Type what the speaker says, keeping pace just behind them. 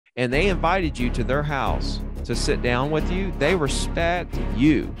and they invited you to their house to sit down with you, they respect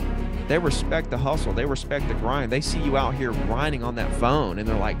you. They respect the hustle. They respect the grind. They see you out here grinding on that phone and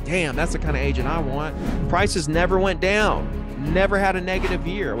they're like, damn, that's the kind of agent I want. Prices never went down, never had a negative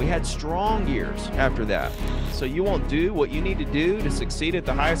year. We had strong years after that. So you won't do what you need to do to succeed at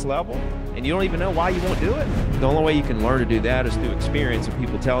the highest level, and you don't even know why you won't do it. The only way you can learn to do that is through experience of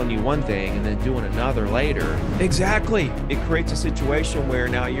people telling you one thing and then doing another later. Exactly. It creates a situation where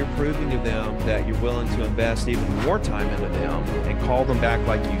now you're proving to them that you're willing to invest even more time into them and call them back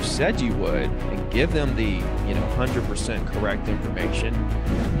like you said you would and give them the 100% correct information.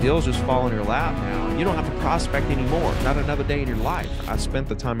 Deals just fall in your lap now. You don't have to prospect anymore. Not another day in your life. I spent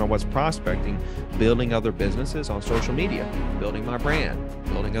the time I was prospecting building other businesses on social media, building my brand,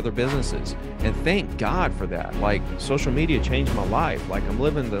 building other businesses. And thank God for that. Like, social media changed my life. Like, I'm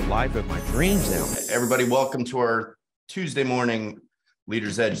living the life of my dreams now. Everybody, welcome to our Tuesday morning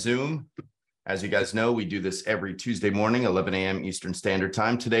Leaders Edge Zoom. As you guys know, we do this every Tuesday morning, 11 a.m. Eastern Standard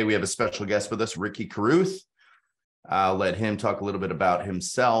Time. Today, we have a special guest with us, Ricky Carruth. I'll let him talk a little bit about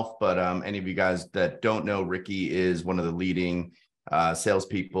himself, but any of you guys that don't know, Ricky is one of the leading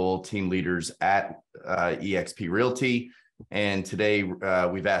salespeople, team leaders at eXp Realty. And today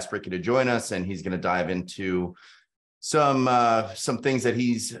we've asked Ricky to join us, and he's going to dive into some things that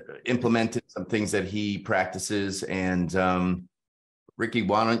he's implemented, some things that he practices. And Ricky,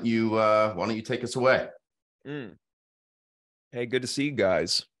 why don't you take us away? Hey, good to see you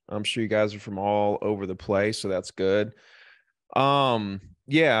guys. I'm sure you guys are from all over the place, so that's good.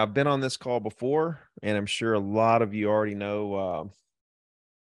 Yeah, I've been on this call before, and I'm sure a lot of you already know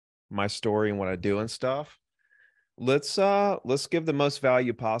my story and what I do and stuff. Let's give the most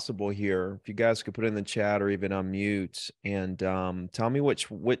value possible here. If you guys could put it in the chat or even unmute and tell me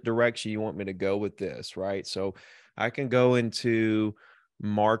what direction you want me to go with this, right? So I can go into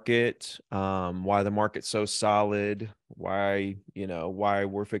market, why the market's so solid, why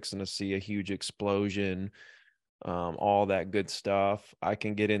we're fixing to see a huge explosion, all that good stuff. I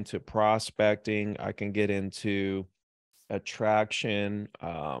can get into prospecting. I can get into attraction,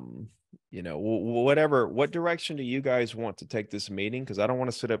 whatever. What direction do you guys want to take this meeting? Because I don't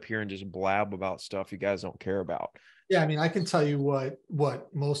want to sit up here and just blab about stuff you guys don't care about. Yeah, I mean, I can tell you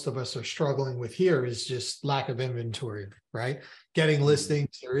what most of us are struggling with here is just lack of inventory, right? Getting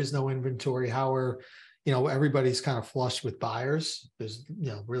listings, there is no inventory. How are, everybody's kind of flushed with buyers. There's,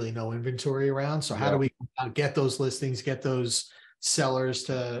 really no inventory around. So how do we get those listings, get those sellers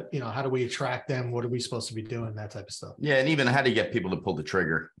to, how do we attract them? What are we supposed to be doing? That type of stuff. Yeah, and even how do you get people to pull the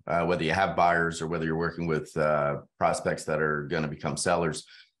trigger, whether you have buyers or whether you're working with prospects that are going to become sellers.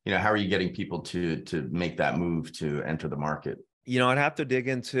 How are you getting people to make that move to enter the market? I'd have to dig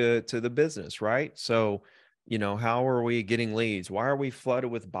into the business, right? So, how are we getting leads? Why are we flooded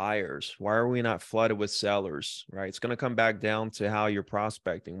with buyers? Why are we not flooded with sellers, right? It's going to come back down to how you're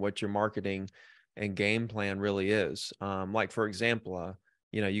prospecting, what your marketing and game plan really is. Like, for example,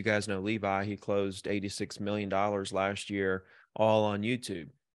 you guys know Levi, he closed $86 million last year, all on YouTube.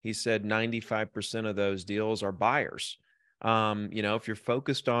 He said 95% of those deals are buyers. If you're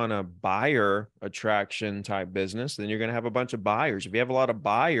focused on a buyer attraction type business, then you're going to have a bunch of buyers. If you have a lot of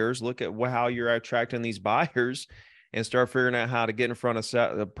buyers, look at how you're attracting these buyers and start figuring out how to get in front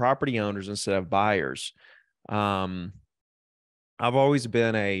of the property owners instead of buyers. I've always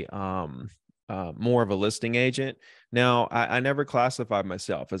been more of a listing agent. Now, I never classified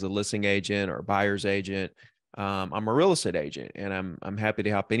myself as a listing agent or a buyer's agent. I'm a real estate agent, and I'm happy to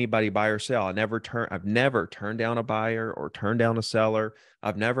help anybody buy or sell. I've never turned down a buyer or turned down a seller.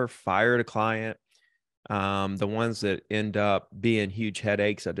 I've never fired a client. The ones that end up being huge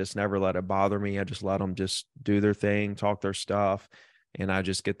headaches, I just never let it bother me. I just let them just do their thing, talk their stuff, and I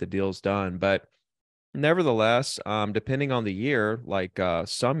just get the deals done. But nevertheless, depending on the year, like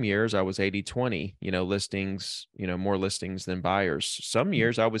some years I was 80-20, listings, more listings than buyers. Some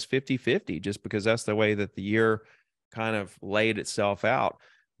years I was 50-50 just because that's the way that the year kind of laid itself out.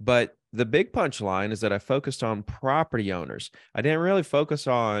 But the big punchline is that I focused on property owners. I didn't really focus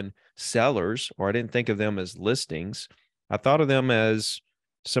on sellers, or I didn't think of them as listings. I thought of them as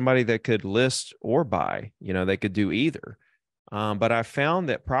somebody that could list or buy, they could do either. But I found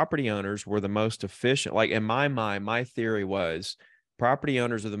that property owners were the most efficient. Like, in my mind, my theory was property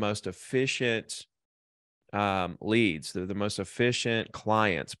owners are the most efficient leads. They're the most efficient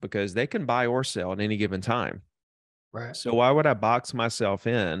clients because they can buy or sell at any given time. Right. So why would I box myself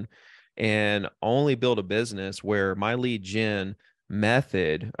in and only build a business where my lead gen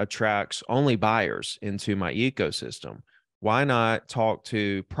method attracts only buyers into my ecosystem? Why not talk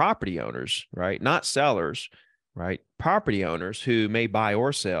to property owners, right? Not sellers. right? Property owners who may buy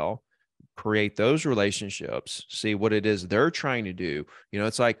or sell, create those relationships, see what it is they're trying to do.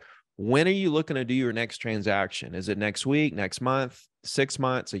 It's like, when are you looking to do your next transaction? Is it next week, next month, 6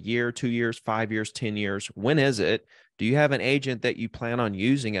 months, a year, 2 years, 5 years, 10 years? When is it? Do you have an agent that you plan on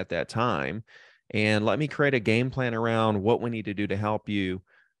using at that time? And let me create a game plan around what we need to do to help you,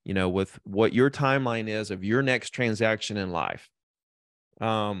 with what your timeline is of your next transaction in life.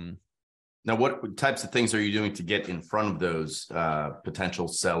 Now, what types of things are you doing to get in front of those potential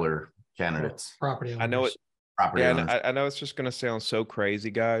seller candidates? Property owners. I know it. Property Yeah, owners. and I know it's just going to sound so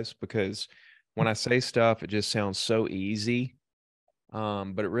crazy, guys, because when I say stuff, it just sounds so easy.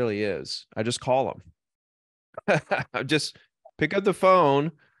 But it really is. I just call them. I just pick up the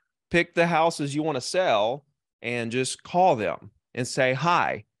phone, pick the houses you want to sell, and just call them and say,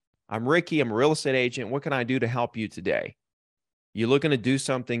 "Hi, I'm Ricky. I'm a real estate agent. What can I do to help you today? You looking to do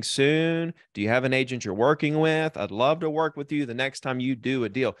something soon? Do you have an agent you're working with? I'd love to work with you the next time you do a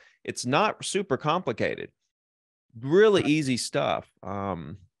deal." It's not super complicated. Really easy stuff.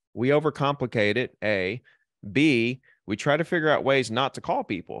 We overcomplicate it, A. B, we try to figure out ways not to call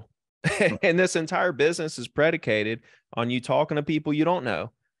people. And this entire business is predicated on you talking to people you don't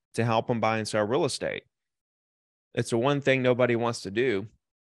know to help them buy and sell real estate. It's the one thing nobody wants to do.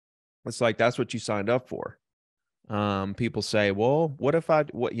 It's like, that's what you signed up for. People say, well, what if I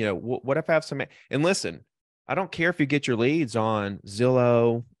have some, and listen, I don't care if you get your leads on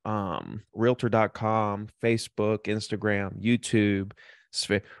Zillow, realtor.com, Facebook, Instagram, YouTube.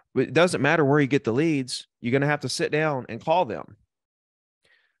 It doesn't matter where you get the leads. You're going to have to sit down and call them.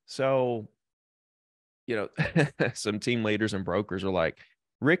 So, some team leaders and brokers are like,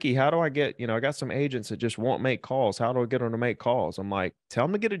 Ricky, how do I get, I got some agents that just won't make calls. How do I get them to make calls? I'm like, tell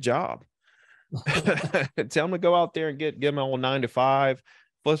them to get a job. Tell them to go out there and give them a 9 to 5,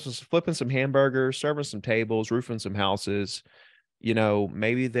 flipping some hamburgers, serving some tables, roofing some houses.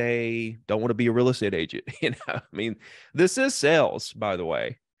 Maybe they don't want to be a real estate agent. I mean, this is sales, by the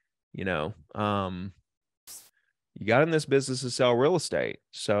way. You got in this business to sell real estate.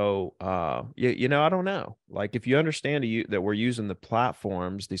 So, I don't know. Like, if you understand that we're using the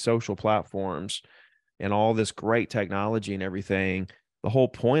platforms, the social platforms, and all this great technology and everything, the whole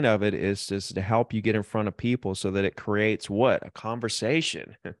point of it is just to help you get in front of people so that it creates a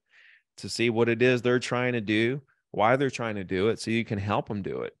conversation to see what it is they're trying to do, why they're trying to do it, so you can help them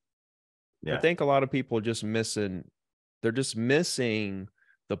do it. Yeah. I think a lot of people are just missing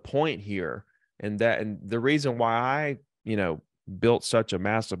the point here. And the reason why I, built such a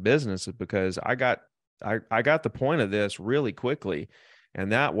massive business is because I got the point of this really quickly.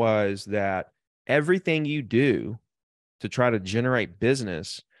 And that was that everything you do to try to generate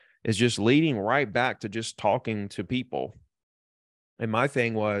business is just leading right back to just talking to people. And my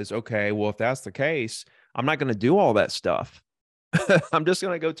thing was, okay, well, if that's the case, I'm not going to do all that stuff. I'm just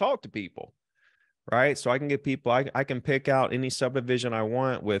going to go talk to people. Right. So I can get people, I can pick out any subdivision I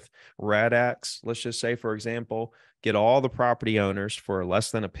want with RadX. Let's just say, for example, get all the property owners for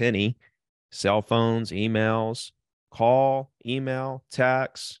less than a penny, cell phones, emails, call, email,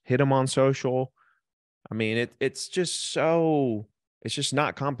 text, hit them on social. I mean, it's just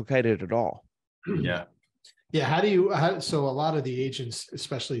not complicated at all. Yeah. Yeah. So a lot of the agents,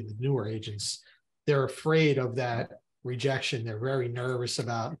 especially the newer agents, they're afraid of that rejection. They're very nervous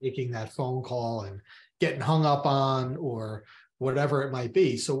about making that phone call and getting hung up on or whatever it might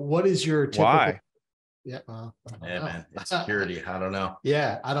be. So what is your typical? Why? Yeah. Man, insecurity. I don't know.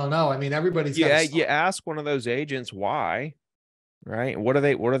 Yeah. I don't know. I mean, everybody's you ask one of those agents why, right? What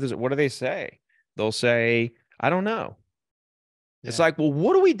do they say? They'll say, I don't know. Yeah. It's like, well,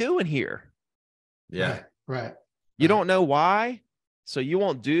 what are we doing here? Yeah. Right. You don't know why? So you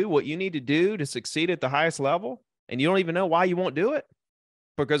won't do what you need to do to succeed at the highest level? And you don't even know why you won't do it?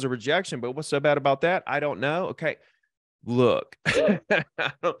 Because of rejection. But what's so bad about that? I don't know. Okay. Look,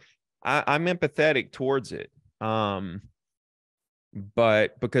 I'm empathetic towards it.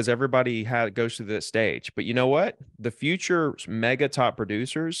 But because everybody goes through that stage. But you know what? The future mega top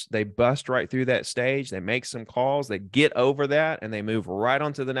producers, they bust right through that stage. They make some calls, they get over that, and they move right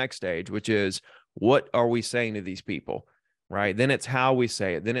on to the next stage, which is, what are we saying to these people? Right? Then it's how we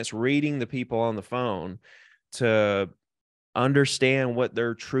say it. Then it's reading the people on the phone to understand what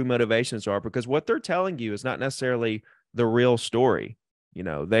their true motivations are, because what they're telling you is not necessarily the real story.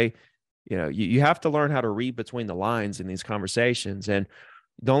 You have to learn how to read between the lines in these conversations. And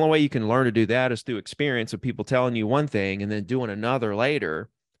the only way you can learn to do that is through experience of people telling you one thing and then doing another later.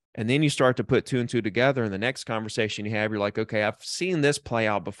 And then you start to put 2 and 2 together. And the next conversation you have, you're like, okay, I've seen this play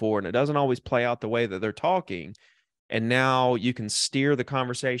out before, and it doesn't always play out the way that they're talking. And now you can steer the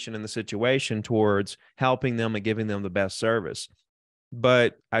conversation and the situation towards helping them and giving them the best service.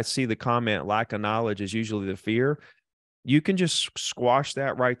 But I see the comment, lack of knowledge is usually the fear. You can just squash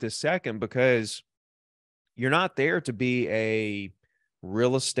that right this second, because you're not there to be a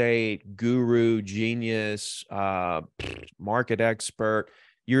real estate guru, genius, market expert.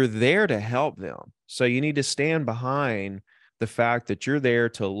 You're there to help them. So you need to stand behind the fact that you're there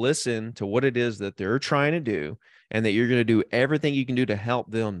to listen to what it is that they're trying to do, and that you're going to do everything you can do to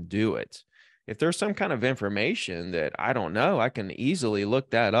help them do it. If there's some kind of information that I don't know, I can easily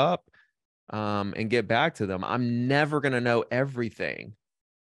look that up and get back to them. I'm never going to know everything.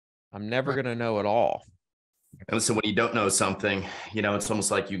 I'm never going to know it all. And so when you don't know something, it's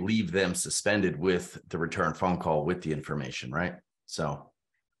almost like you leave them suspended with the return phone call with the information, right? So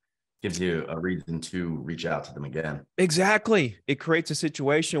gives you a reason to reach out to them again. Exactly. It creates a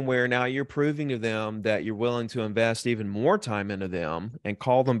situation where now you're proving to them that you're willing to invest even more time into them and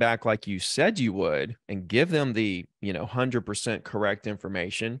call them back like you said you would, and give them the, 100% correct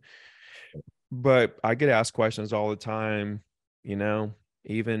information. But I get asked questions all the time,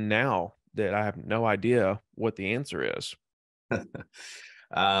 even now, that I have no idea what the answer is.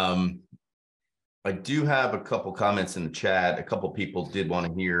 I do have a couple comments in the chat. A couple people did want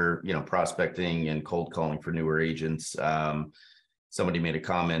to hear, prospecting and cold calling for newer agents. Somebody made a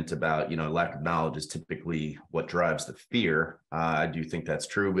comment about, lack of knowledge is typically what drives the fear. I do think that's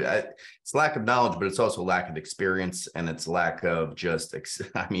true, but it's lack of knowledge, but it's also lack of experience, and it's lack of just,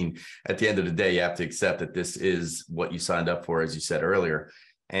 at the end of the day, you have to accept that this is what you signed up for, as you said earlier.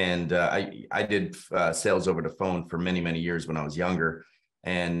 And I did sales over the phone for many, many years when I was younger.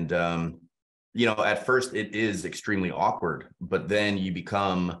 And, at first it is extremely awkward, but then you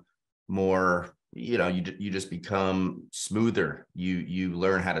become more, you just become smoother. You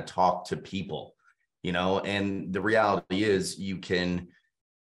learn how to talk to people, and the reality is you can,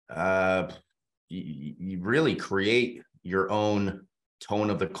 you really create your own tone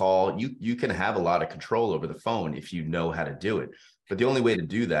of the call. You can have a lot of control over the phone if you know how to do it. But the only way to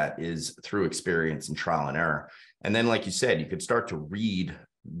do that is through experience and trial and error. And then, like you said, you could start to read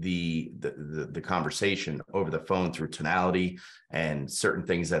the conversation over the phone through tonality and certain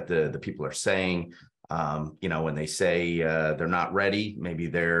things that the people are saying. When they say they're not ready, maybe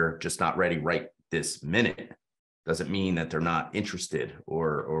they're just not ready right this minute. Doesn't mean that they're not interested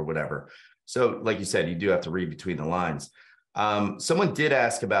or whatever. So, like you said, you do have to read between the lines. Someone did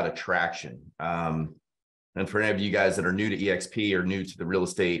ask about attraction. And for any of you guys that are new to EXP or new to the real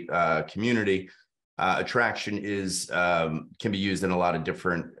estate community, attraction can be used in a lot of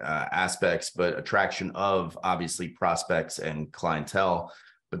different aspects, but attraction of obviously prospects and clientele.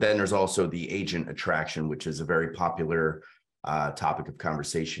 But then there's also the agent attraction, which is a very popular topic of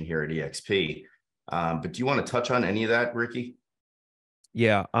conversation here at EXP. But do you want to touch on any of that, Ricky?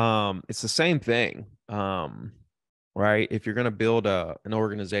 Yeah, it's the same thing, right? If you're going to build an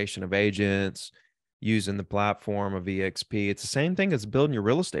organization of agents using the platform of EXP, it's the same thing as building your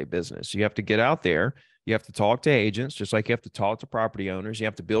real estate business. You have to get out there. You have to talk to agents, just like you have to talk to property owners. You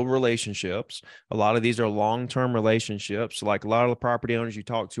have to build relationships. A lot of these are long-term relationships. Like a lot of the property owners you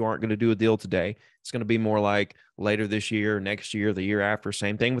talk to aren't going to do a deal today. It's going to be more like later this year, next year, the year after.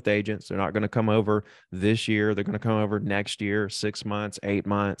 Same thing with agents. They're not going to come over this year. They're going to come over next year, 6 months, 8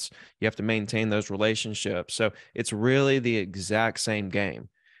 months. You have to maintain those relationships. So it's really the exact same game,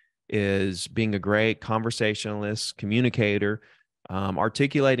 is being a great conversationalist, communicator,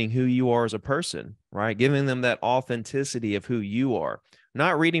 articulating who you are as a person, right? Giving them that authenticity of who you are,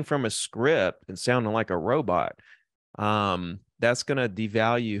 not reading from a script and sounding like a robot. That's going to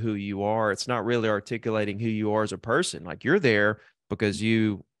devalue who you are. It's not really articulating who you are as a person. Like, you're there because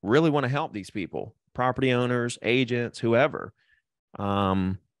you really want to help these people, property owners, agents, whoever.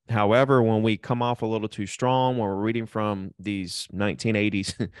 However, when we come off a little too strong, when we're reading from these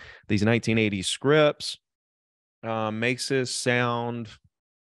 1980s, these 1980s scripts, makes us sound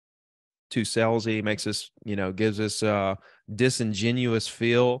too salesy, makes us, gives us a disingenuous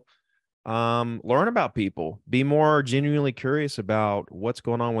feel. Learn about people, be more genuinely curious about what's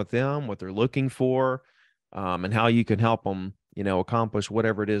going on with them, what they're looking for, and how you can help them, accomplish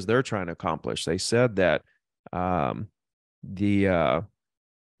whatever it is they're trying to accomplish. They said that, what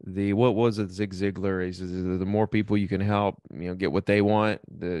was it, Zig Ziglar, is the more people you can help, get what they want,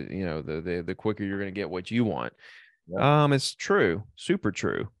 the quicker you're going to get what you want. Yeah. It's true, super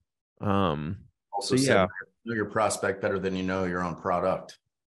true. Also, know your prospect better than you know your own product.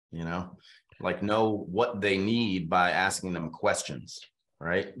 Like, know what they need by asking them questions,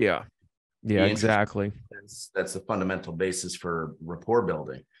 right? Yeah, exactly. That's the fundamental basis for rapport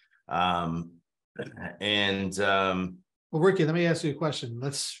building. And Well, Ricky, let me ask you a question.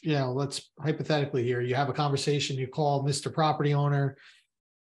 Let's hypothetically here, you have a conversation, you call Mr. Property Owner,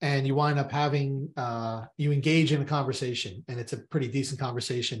 and you wind up having, you engage in a conversation, and it's a pretty decent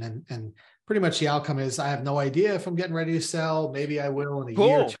conversation. And pretty much the outcome is, I have no idea if I'm getting ready to sell. Maybe I will in a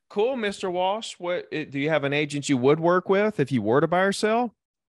year or two. Cool, Mr. Walsh. Do you have an agent you would work with if you were to buy or sell?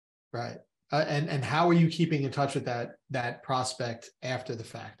 Right. And how are you keeping in touch with that prospect after the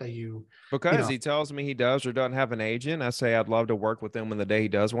fact? Are you, because he tells me he does or doesn't have an agent. I say I'd love to work with him when the day he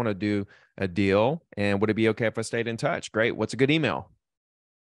does want to do a deal. And would it be okay if I stayed in touch? Great. What's a good email?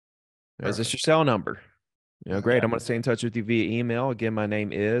 Is this your cell number? Great. I'm going to stay in touch with you via email. Again, my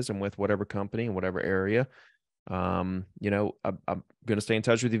name is, and with whatever company in whatever area. I'm going to stay in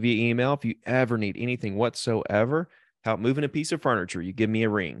touch with you via email. If you ever need anything whatsoever, help moving a piece of furniture, you give me a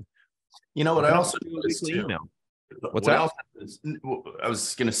ring. You know what I also do is email. What's that? I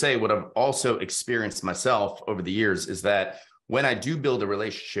was going to say, what I've also experienced myself over the years is that when I do build a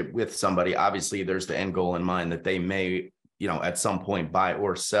relationship with somebody, obviously there's the end goal in mind that they may, at some point buy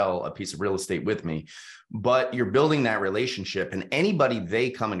or sell a piece of real estate with me, but you're building that relationship, and anybody they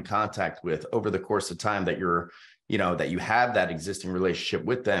come in contact with over the course of time that that you have that existing relationship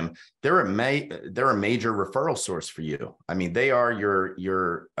with them, they're a major referral source for you. I mean, they are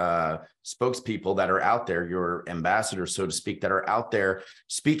your spokespeople that are out there, your ambassadors, so to speak, that are out there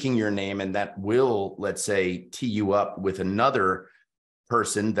speaking your name, and that will, let's say, tee you up with another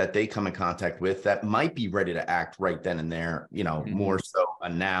person that they come in contact with that might be ready to act right then and there, more so a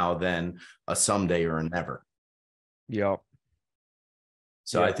now than a someday or a never. Yep.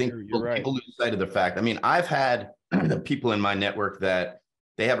 So I think people lose sight of the fact. I mean, I've had people in my network that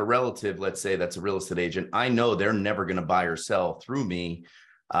they have a relative, let's say, that's a real estate agent. I know they're never going to buy or sell through me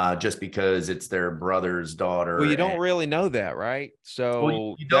just because it's their brother's daughter. Well, you don't really know that, right?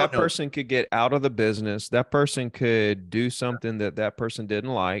 So that person could get out of the business. That person could do something that person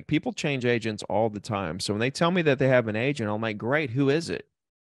didn't like. People change agents all the time. So when they tell me that they have an agent, I'm like, great, who is it?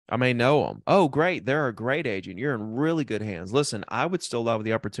 I may know them. Oh, great. They're a great agent. You're in really good hands. Listen, I would still love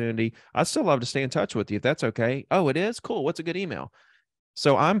the opportunity. I'd still love to stay in touch with you if that's okay. Oh, it is? Cool. What's a good email?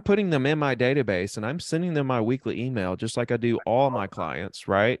 So I'm putting them in my database and I'm sending them my weekly email, just like I do all my clients,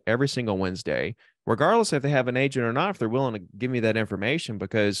 right? Every single Wednesday, regardless if they have an agent or not, if they're willing to give me that information,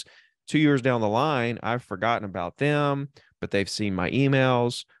 because 2 years down the line, I've forgotten about them, but they've seen my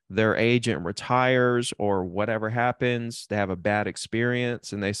emails, their agent retires or whatever happens, they have a bad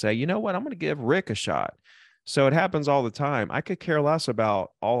experience and they say, you know what, I'm going to give Rick a shot. So it happens all the time. I could care less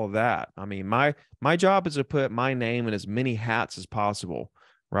about all of that. I mean, my job is to put my name in as many hats as possible,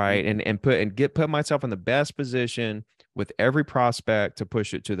 right? And put myself in the best position with every prospect to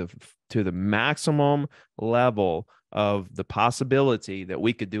push it to the maximum level of the possibility that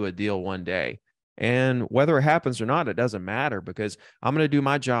we could do a deal one day. And whether it happens or not, it doesn't matter, because I'm going to do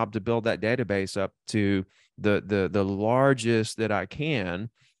my job to build that database up to the largest that I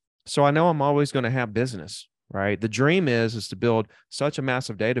can. So I know I'm always going to have business, right? The dream is to build such a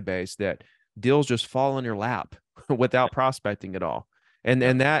massive database that deals just fall in your lap without prospecting at all.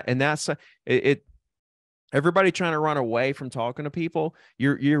 And that's it. Everybody trying to run away from talking to people,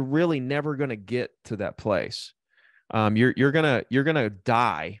 you're really never going to get to that place. You're gonna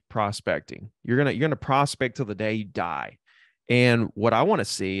die prospecting. You're gonna prospect till the day you die. And what I want to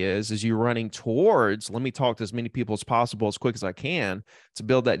see is you running towards, let me talk to as many people as possible as quick as I can to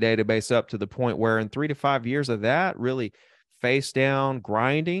build that database up to the point where in 3 to 5 years of that really face down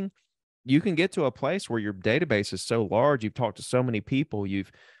grinding, you can get to a place where your database is so large, you've talked to so many people,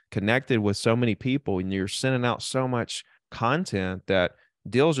 you've connected with so many people, and you're sending out so much content that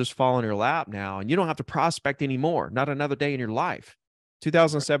deals just fall in your lap now, and you don't have to prospect anymore. Not another day in your life.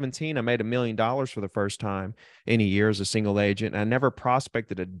 2017, I made $1 million for the first time in a year as a single agent. I never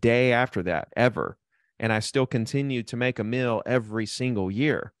prospected a day after that, ever. And I still continue to make $1 million every single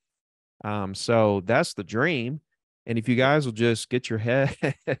year. So that's the dream. And if you guys will just get your head,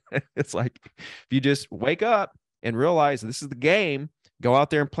 it's like, if you just wake up and realize this is the game, go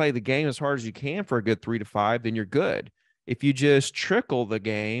out there and play the game as hard as you can for a good 3 to 5, then you're good. If you just trickle the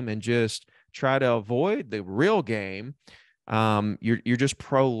game and just try to avoid the real game, you're just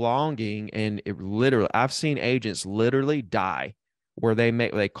prolonging, and it literally, I've seen agents literally die where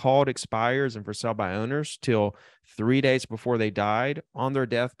they called expires and for sale by owners till 3 days before they died on their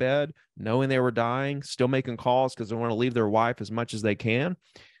deathbed, knowing they were dying, still making calls because they want to leave their wife as much as they can.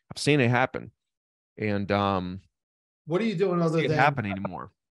 I've seen it happen. And what are you doing other than happen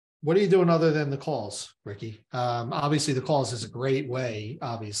anymore? What are you doing other than the calls, Ricky? Obviously the calls is a great way,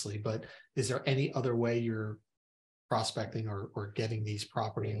 obviously, but is there any other way you're prospecting or getting these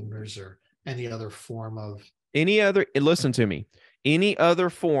property owners or any other form of listen to me, any other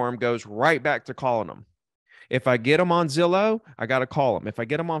form goes right back to calling them. If I get them on Zillow, I got to call them. If I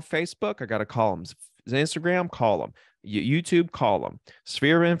get them on Facebook, I got to call them. Instagram, call them. YouTube, call them.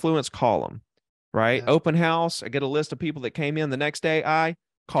 Sphere of influence, call them. Right? Yeah. Open house, I get a list of people that came in the next day, I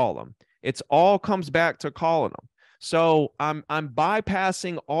call them. It's all comes back to calling them. So I'm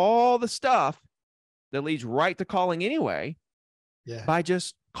bypassing all the stuff that leads right to calling anyway, by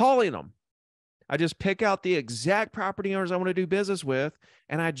just calling them. I just pick out the exact property owners I want to do business with,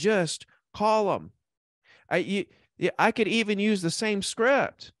 and I just call them. I could even use the same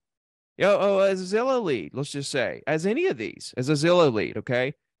script. As a Zillow lead, let's just say, as any of these, as a Zillow lead,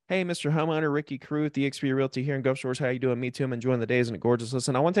 okay? Hey, Mr. Homeowner, Ricky Caruth, the eXp Realty here in Gulf Shores. How you doing? Me too. I'm enjoying the days and gorgeous.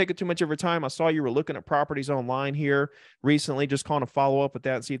 Listen, I won't take it too much of your time. I saw you were looking at properties online here recently. Just calling to follow up with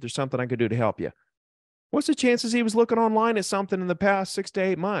that and see if there's something I could do to help you. What's the chances he was looking online at something in the past 6 to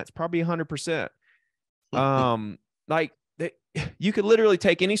 8 months? Probably 100%. You could literally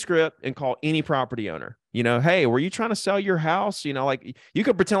take any script and call any property owner. Hey, were you trying to sell your house? Like you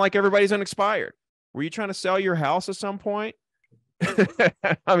could pretend like everybody's unexpired. Were you trying to sell your house at some point?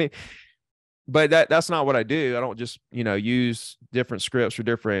 I mean, but that's not what I do. I don't just, use different scripts for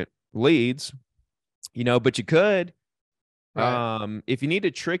different leads, but you could, right. If you need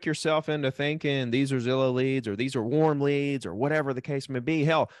to trick yourself into thinking these are Zillow leads or these are warm leads or whatever the case may be,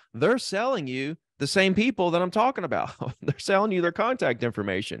 hell, they're selling you the same people that I'm talking about. They're selling you their contact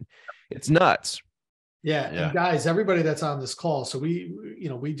information. It's nuts. Yeah. And guys, everybody that's on this call. So we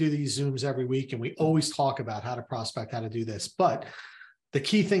do these Zooms every week and we always talk about how to prospect, how to do this. But the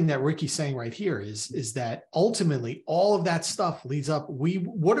key thing that Ricky's saying right here is that ultimately all of that stuff leads up.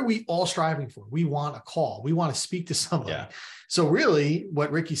 What are we all striving for? We want a call. We want to speak to somebody. Yeah. So really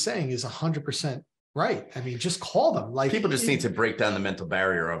what Ricky's saying is 100% right. I mean, just call them. Like people just need to break down the mental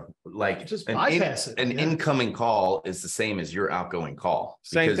barrier of like just bypass it. An incoming call is the same as your outgoing call.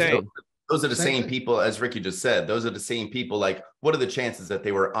 Same thing. Those are the same people, as Ricky just said, those are the same people. Like, what are the chances that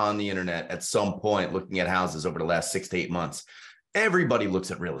they were on the internet at some point looking at houses over the last 6 to 8 months? Everybody looks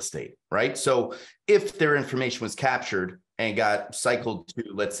at real estate, right? So if their information was captured and got cycled to,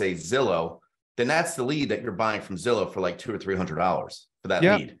 let's say, Zillow, then that's the lead that you're buying from Zillow for like $200 or $300 for that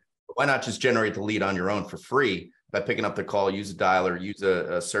lead. Why not just generate the lead on your own for free by picking up the call, use a dialer, use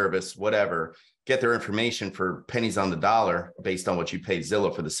a service, whatever, get their information for pennies on the dollar based on what you pay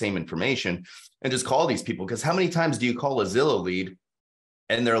Zillow for the same information, and just call these people. Because how many times do you call a Zillow lead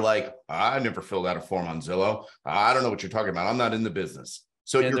and they're like, I never filled out a form on Zillow. I don't know what you're talking about. I'm not in the business.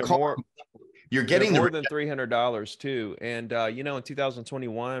 So you're getting more than $300 too. And in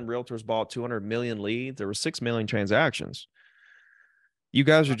 2021, realtors bought 200 million leads. There were 6 million transactions. You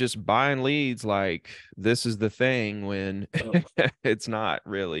guys are just buying leads like this is the thing when it's not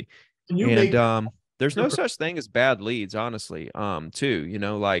really. There's no such thing as bad leads, honestly.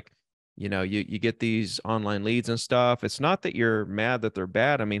 You get these online leads and stuff. It's not that you're mad that they're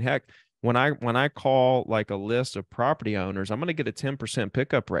bad. I mean, heck, when I call like a list of property owners, I'm going to get a 10%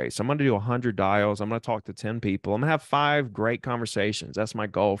 pickup rate. So I'm going to do 100 dials. I'm going to talk to 10 people. I'm going to have 5 great conversations. That's my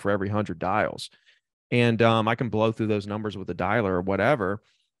goal for every 100 dials. And I can blow through those numbers with a dialer or whatever.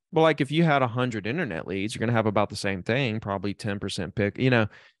 But like if you had 100 internet leads, you're going to have about the same thing, probably 10% pick,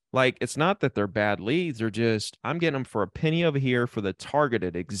 Like, it's not that they're bad leads. They're just, I'm getting them for a penny over here for the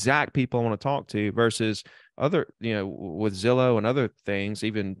targeted exact people I want to talk to versus other, with Zillow and other things,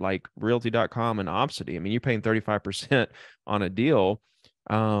 even like realty.com and Opcity. I mean, you're paying 35% on a deal.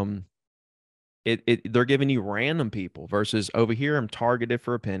 They're giving you random people versus over here, I'm targeted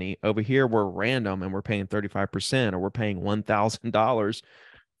for a penny. Over here, we're random and we're paying 35% or we're paying $1,000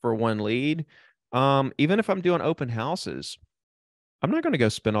 for one lead. Even if I'm doing open houses, I'm not going to go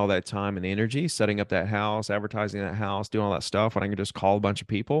spend all that time and energy setting up that house, advertising that house, doing all that stuff when I can just call a bunch of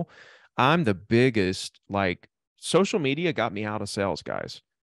people. I'm the biggest, social media got me out of sales, guys.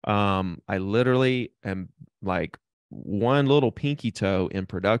 I literally am like one little pinky toe in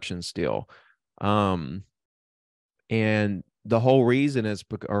production still. And the whole reason is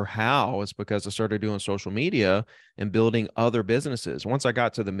because I started doing social media and building other businesses. Once I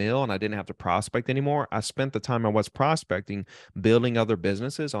got to the mill and I didn't have to prospect anymore, I spent the time I was prospecting, building other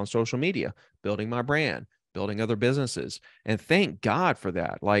businesses on social media, building my brand, building other businesses. And thank God for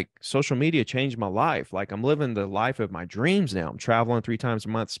that. Like, social media changed my life. Like, I'm living the life of my dreams now. I'm traveling 3 times a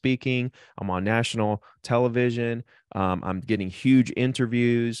month speaking. I'm on national television. I'm getting huge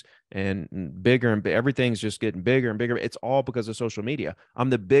interviews and bigger, and everything's just getting bigger and bigger. It's all because of social media. I'm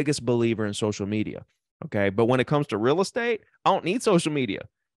the biggest believer in social media. Okay. But when it comes to real estate, I don't need social media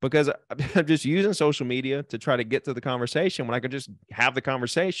because I'm just using social media to try to get to the conversation when I could just have the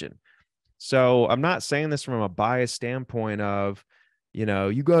conversation. So I'm not saying this from a biased standpoint of,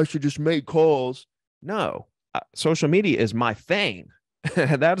 you guys should just make calls. No, social media is my thing.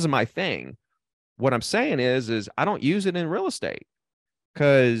 That is my thing. What I'm saying is I don't use it in real estate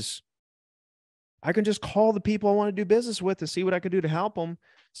because I can just call the people I want to do business with and see what I can do to help them.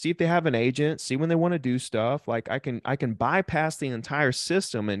 See if they have an agent, see when they want to do stuff. Like I can bypass the entire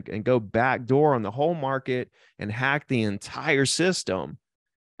system and go backdoor on the whole market and hack the entire system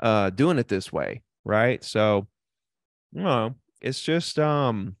doing it this way. Right. So, it's just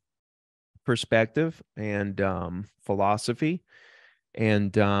perspective and philosophy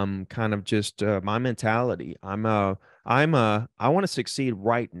and kind of just my mentality. I want to succeed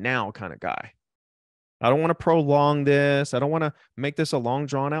right now kind of guy. I don't want to prolong this. I don't want to make this a long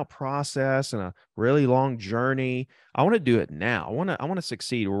drawn out process and a really long journey. I want to do it now. I want to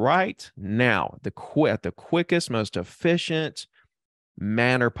succeed right now, at the quickest, most efficient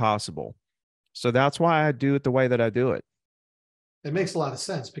manner possible. So that's why I do it the way that I do it. It makes a lot of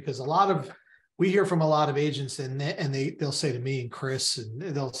sense because we hear from a lot of agents and they'll say to me and Chris, and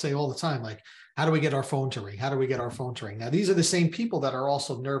they'll say all the time, like, how do we get our phone to ring? How do we get our phone to ring? Now, these are the same people that are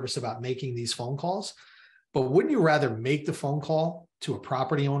also nervous about making these phone calls. But wouldn't you rather make the phone call to a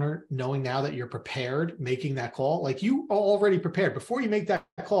property owner, knowing now that you're prepared, making that call? Like, you are already prepared. Before you make that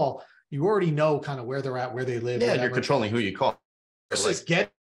call, you already know kind of where they're at, where they live. Yeah, whatever. you're controlling who you call. Just get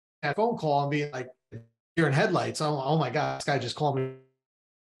that phone call and be like, you're in headlights. Oh my God, this guy just called me.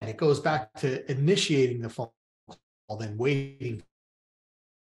 And it goes back to initiating the phone call, then waiting.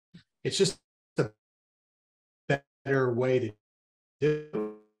 It's just a better way to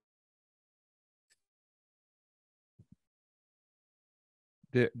do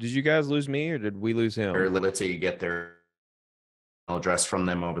it. Did you guys lose me or did we lose him? Or let's say you get their address from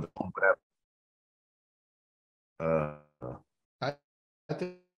them over the phone, whatever. I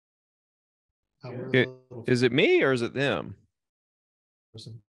think Is it me or is it them?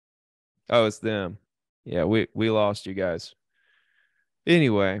 Oh, it's them. Yeah, we lost you guys.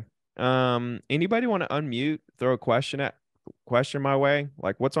 Anyway, anybody want to unmute, throw a question my way?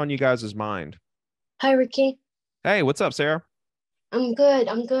 Like, what's on you guys' mind? Hi, Ricky. Hey, what's up, Sarah? I'm good.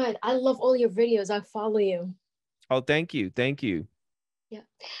 I'm good. I love all your videos. I follow you. Oh, thank you. Thank you. Yeah.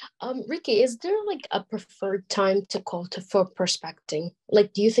 Ricky, is there like a preferred time to call for prospecting?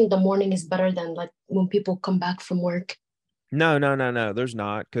 Like, do you think the morning is better than like when people come back from work? No. There's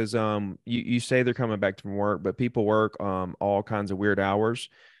not because you say they're coming back from work, but people work all kinds of weird hours.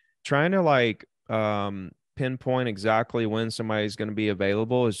 Trying to like pinpoint exactly when somebody's going to be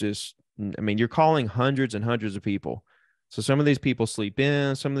available is just, I mean, you're calling hundreds and hundreds of people. So some of these people sleep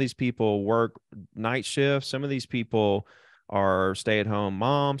in, some of these people work night shifts, some of these people are stay-at-home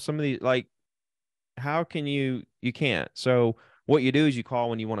moms, some of these, like, how can you can't. So what you do is you call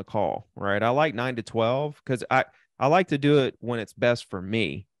when you want to call, right? I like 9 to 12 because I like to do it when it's best for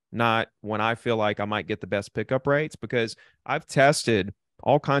me, not when I feel like I might get the best pickup rates, because I've tested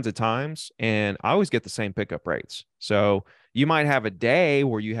all kinds of times and I always get the same pickup rates. So you might have a day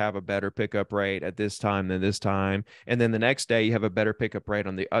where you have a better pickup rate at this time than this time. And then the next day you have a better pickup rate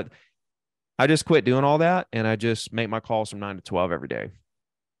on the I just quit doing all that and I just make my calls from 9 to 12 every day.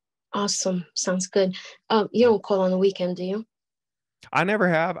 Awesome. Sounds good. You don't call on the weekend, do you? I never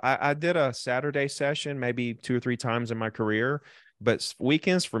have. I did a Saturday session maybe 2 or 3 times in my career, but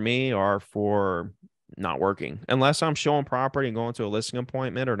weekends for me are for not working. Unless I'm showing property and going to a listing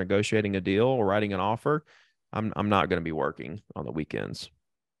appointment or negotiating a deal or writing an offer, I'm not going to be working on the weekends.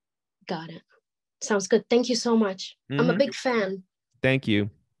 Got it. Sounds good. Thank you so much. I'm a big fan. Thank you.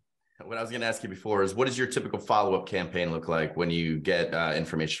 What I was going to ask you before is, what does your typical follow-up campaign look like when you get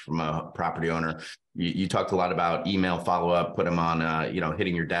information from a property owner? You talked a lot about email follow-up, put them on,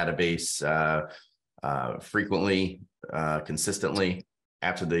 hitting your database frequently, consistently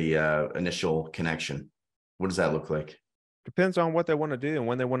after the initial connection. What does that look like? Depends on what they want to do and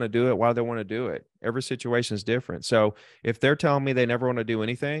when they want to do it, why they want to do it. Every situation is different. So if they're telling me they never want to do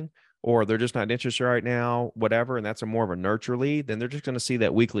anything, or they're just not interested right now, whatever, and that's more of a nurture lead, then they're just going to see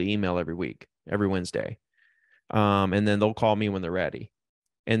that weekly email every week, every Wednesday. And then they'll call me when they're ready.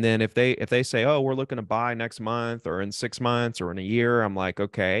 And then if they say, oh, we're looking to buy next month or in 6 months or in a year, I'm like,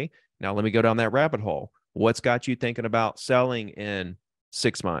 okay, now let me go down that rabbit hole. What's got you thinking about selling in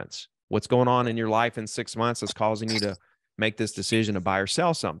 6 months? What's going on in your life in 6 months that's causing you to make this decision to buy or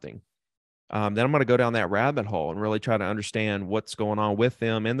sell something? Then I'm going to go down that rabbit hole and really try to understand what's going on with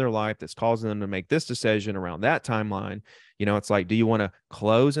them in their life that's causing them to make this decision around that timeline. It's like, do you want to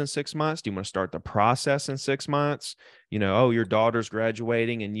close in 6 months? Do you want to start the process in 6 months? Oh, your daughter's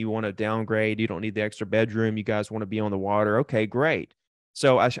graduating and you want to downgrade. You don't need the extra bedroom. You guys want to be on the water. Okay, great.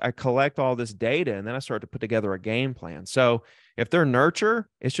 So I collect all this data and then I start to put together a game plan. So if they're nurture,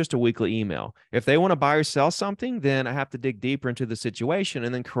 it's just a weekly email. If they want to buy or sell something, then I have to dig deeper into the situation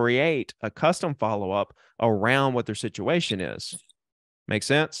and then create a custom follow-up around what their situation is. Make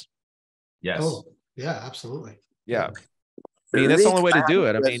sense? Yes. Oh, yeah, absolutely. Yeah. I mean, that's the only way to Rick, do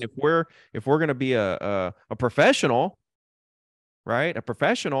it. I mean, if we're going to be a professional, right? A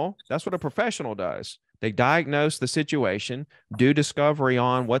professional, that's what a professional does. They diagnose the situation, do discovery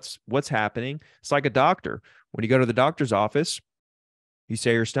on what's happening. It's like a doctor. When you go to the doctor's office, you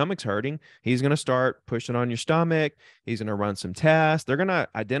say your stomach's hurting, he's going to start pushing on your stomach. He's going to run some tests. They're going to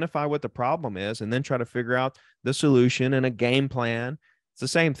identify what the problem is and then try to figure out the solution and a game plan. It's the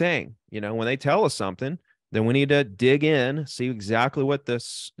same thing. You know, when they tell us something, then we need to dig in, see exactly what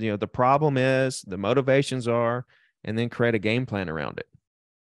this, you know, the problem is, the motivations are, and then create a game plan around it.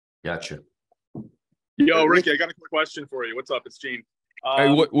 Gotcha. Yo, Ricky, I got a quick question for you. What's up? It's Gene.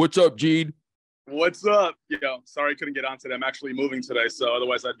 Hey, what's up, Gene? What's up? Yo, sorry I couldn't get on today. I'm actually moving today, so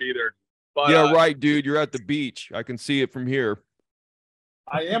otherwise I'd be there. But, yeah, right, dude. You're at the beach. I can see it from here.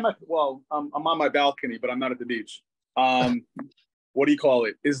 I am at, well, I'm on my balcony, but I'm not at the beach. What do you call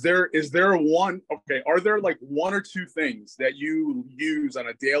it? Is there one, okay, are there like one or two things that you use on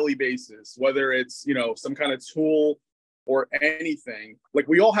a daily basis, whether it's, you know, some kind of tool or anything? Like,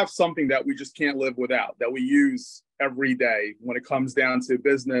 we all have something that we just can't live without, that we use every day when it comes down to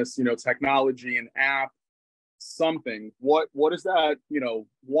business, you know, technology, an app, something. What is that, you know,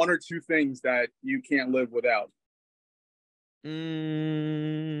 one or two things that you can't live without?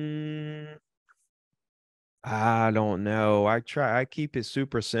 I don't know. I keep it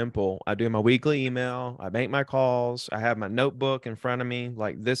super simple. I do my weekly email. I make my calls. I have my notebook in front of me.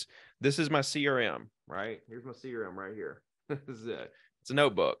 Like this is my CRM, right? Here's my CRM right here. This is it. It's a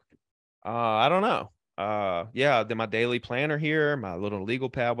notebook. I don't know. Yeah, then my daily planner here, my little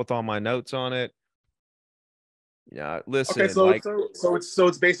legal pad with all my notes on it. Yeah, listen. Okay, so like,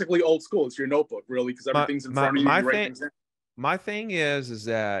 it's basically old school. It's your notebook, really, because everything's in front of you. You write things in. My thing is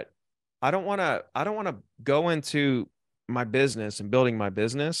that I don't want to go into my business and building my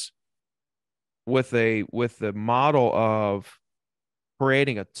business with the model of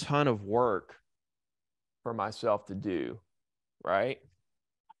creating a ton of work for myself to do, right?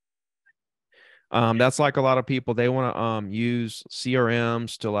 That's like a lot of people, they want to use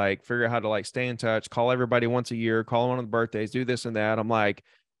CRMs to like figure out how to like stay in touch, call everybody once a year, call them on the birthdays, do this and that. I'm like,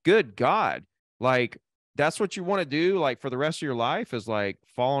 good God, like that's what you want to do like for the rest of your life is like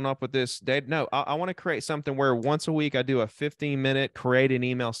following up with this data? No, I want to create something where once a week I do a 15-minute, create an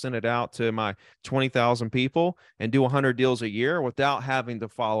email, send it out to my 20,000 people and do 100 deals a year without having to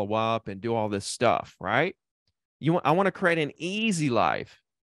follow up and do all this stuff, right? I want to create an easy life.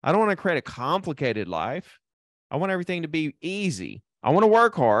 I don't want to create a complicated life. I want everything to be easy. I want to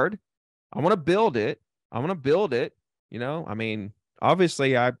work hard. I want to build it. You know, I mean,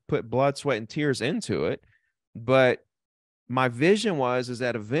 obviously I put blood, sweat, and tears into it, but my vision is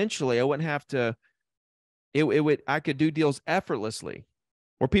that eventually I wouldn't have to, I could do deals effortlessly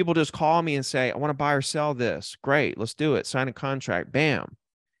where people just call me and say, I want to buy or sell this. Great. Let's do it. Sign a contract. Bam.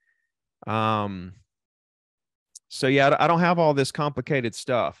 So yeah, I don't have all this complicated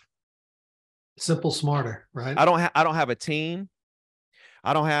stuff. Simple, smarter, right? I don't have a team.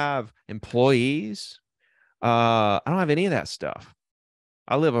 I don't have employees. I don't have any of that stuff.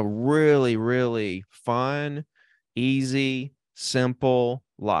 I live a really, really fun, easy, simple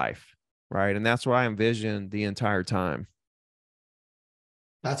life, right? And that's what I envisioned the entire time.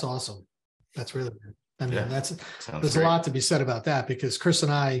 That's awesome. That's really good. I mean, Yeah, there's a lot to be said about that because Chris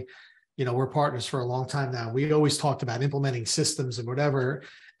and I, you know, we're partners for a long time now. We always talked about implementing systems and whatever.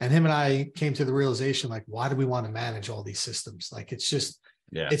 And him and I came to the realization, like, why do we want to manage all these systems? Like, it's just,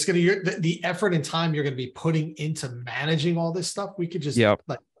 yeah, it's going to, the effort and time you're going to be putting into managing all this stuff. We could just, yep.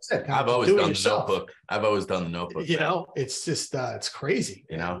 like I said, I've always done the notebook. I've always done the notebook. You know, it's just, it's crazy,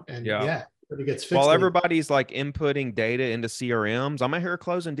 you know, and yeah, it gets fixed. While everybody's like inputting data into CRMs, I'm out here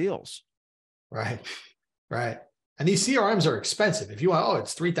closing deals. Right. Right. And these CRMs are expensive. If you want, oh,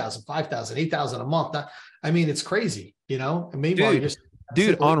 it's 3,000, 5,000, 8,000 a month. I mean, it's crazy, you know, and maybe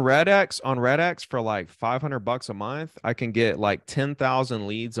dude, on RedX for like $500 a month, I can get like 10,000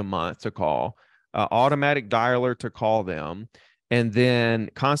 leads a month to call, automatic dialer to call them. And then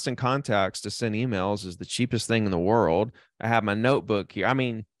constant contacts to send emails is the cheapest thing in the world. I have my notebook here. I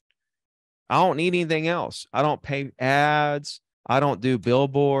mean, I don't need anything else. I don't pay ads. I don't do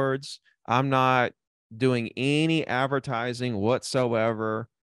billboards. I'm not doing any advertising whatsoever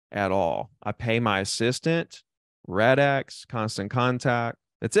at all. I pay my assistant, RedX, constant contact.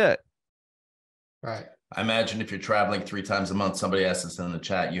 That's it. Right. I imagine if you're traveling 3 times a month, somebody asked us in the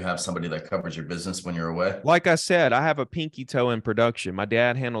chat, you have somebody that covers your business when you're away. Like I said, I have a pinky toe in production. My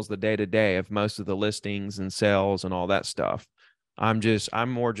dad handles the day-to-day of most of the listings and sales and all that stuff. I'm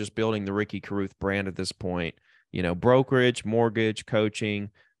more just building the Ricky Carruth brand at this point. You know, brokerage, mortgage, coaching,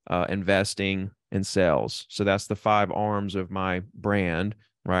 investing, and sales. So that's the 5 arms of my brand,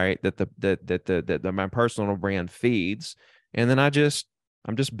 right? That my personal brand feeds. And then I'm just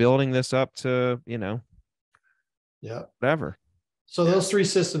building this up to, you know, Yeah. whatever. So those 3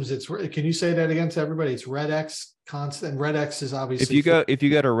 systems, can you say that again to everybody? It's RedX, Constant. RedX is obviously. If you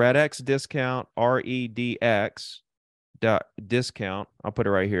go to RedX discount, REDX discount, I'll put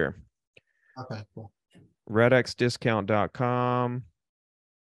it right here. Okay, cool. RedXdiscount.com.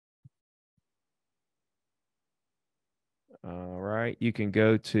 All right. You can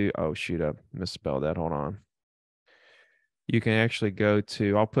go to, oh shoot, I misspelled that. Hold on. You can actually go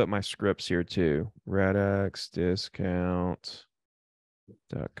to, I'll put my scripts here too.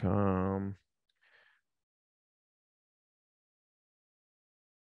 RedXdiscount.com.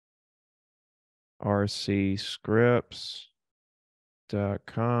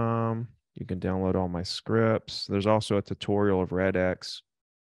 RCscripts.com. You can download all my scripts. There's also a tutorial of RedX,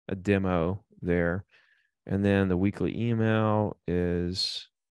 a demo there. And then the weekly email is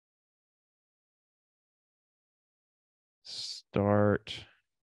start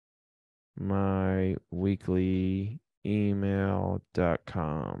my weekly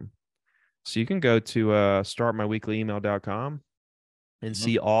email.com. So you can go to startmyweeklyemail.com and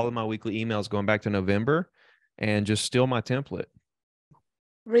see all of my weekly emails going back to November and just steal my template.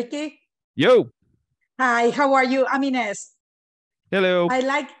 Ricky? Yo. Hi, how are you? I'm Ines. Hello. I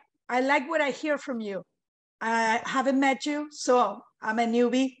like what I hear from you. I haven't met you, so I'm a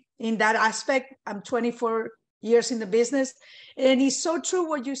newbie in that aspect. I'm 24 years in the business. And it's so true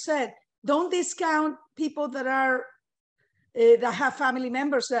what you said. Don't discount people that are that have family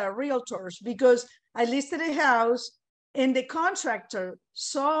members that are realtors, because I listed a house and the contractor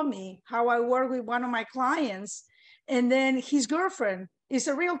saw me how I work with one of my clients, and then his girlfriend is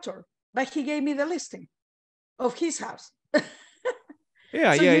a realtor, but he gave me the listing of his house.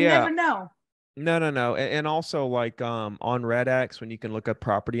 Yeah, so yeah, you yeah. never know. No. And also like on RedX, when you can look up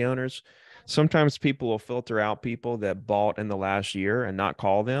property owners, sometimes people will filter out people that bought in the last year and not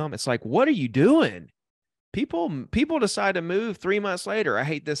call them. It's like, what are you doing? People decide to move 3 months later. I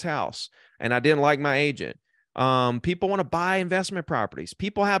hate this house and I didn't like my agent. People want to buy investment properties.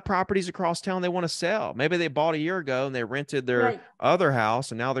 People have properties across town they want to sell. Maybe they bought a year ago and they rented their other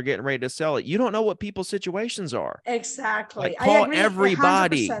house and now they're getting ready to sell it. You don't know what people's situations are. Exactly. Like, call I agree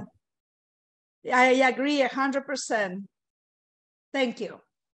everybody. 100%. I agree 100%. Thank you.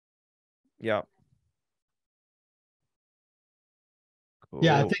 Yeah. Cool.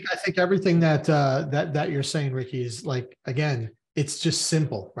 Yeah, I think everything that you're saying, Ricky, is like, again, it's just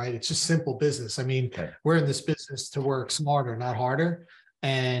simple, right? It's just simple business. I mean, we're in this business to work smarter, not harder.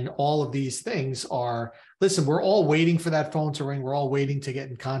 And all of these things are, listen, we're all waiting for that phone to ring. We're all waiting to get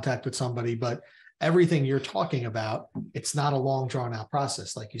in contact with somebody, but everything you're talking about, it's not a long drawn out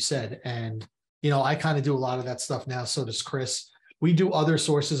process, like you said. And, you know, I kind of do a lot of that stuff now. So does Chris. We do other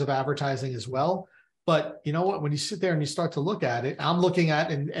sources of advertising as well. But you know what, when you sit there and you start to look at it, I'm looking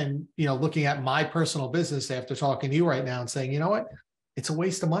at and you know, looking at my personal business after talking to you right now and saying, you know what, it's a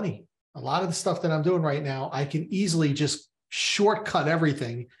waste of money. A lot of the stuff that I'm doing right now, I can easily just shortcut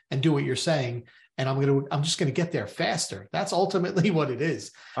everything and do what you're saying. And I'm just gonna get there faster. That's ultimately what it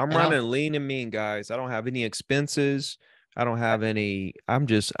is. I'm running lean and mean, guys. I don't have any expenses. I don't have any, I'm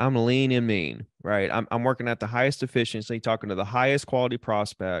lean and mean, right? I'm working at the highest efficiency, talking to the highest quality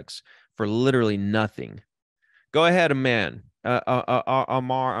prospects for literally nothing. Go ahead, Amman.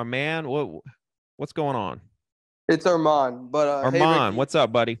 Amman, what's going on? It's Armand, but Armand, hey, what's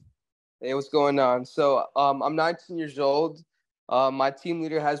up, buddy? Hey, what's going on? So I'm 19 years old. My team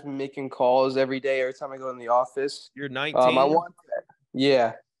leader has been making calls every day, every time I go in the office. You're 19?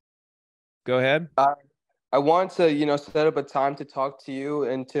 Yeah. Go ahead. I want to, you know, set up a time to talk to you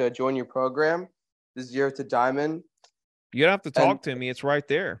and to join your program, the Zero to Diamond. You don't have to talk to me. It's right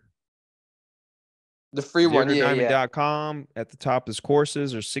there. The free one, ZeroToDiamond.com. At the top is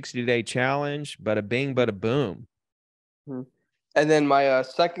courses or 60-day challenge. Bada bing, bada boom. And then my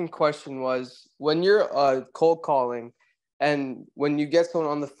second question was, when you're cold calling and when you get someone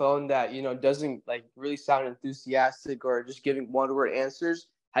on the phone that, you know, doesn't like really sound enthusiastic or just giving one-word answers,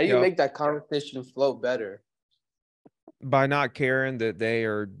 how do you make that conversation flow better? By not caring that they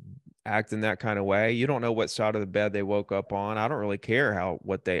are acting that kind of way. You don't know what side of the bed they woke up on. I don't really care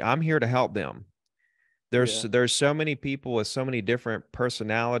I'm here to help them. There's so many people with so many different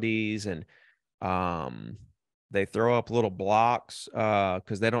personalities, and They throw up little blocks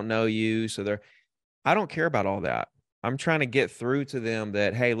because they don't know you. So I don't care about all that. I'm trying to get through to them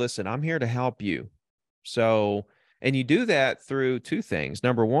that, hey, listen, I'm here to help you. So, and you do that through two things.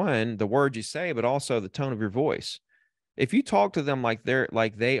 Number one, the words you say, but also the tone of your voice. If you talk to them like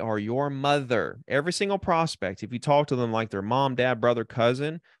they are your mother, every single prospect, if you talk to them like their mom, dad, brother,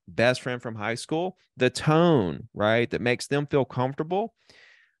 cousin, best friend from high school, the tone, right, that makes them feel comfortable,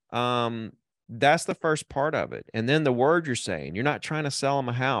 that's the first part of it. And then the word you're saying, you're not trying to sell them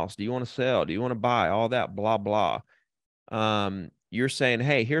a house. Do you want to sell? Do you want to buy? All that blah, blah. You're saying,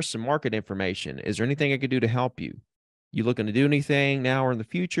 hey, here's some market information. Is there anything I could do to help you? You looking to do anything now or in the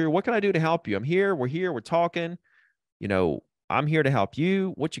future? What can I do to help you? I'm here. We're talking. You know, I'm here to help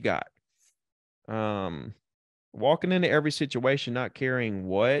you. What you got? Walking into every situation, not caring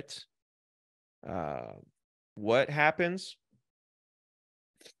what happens.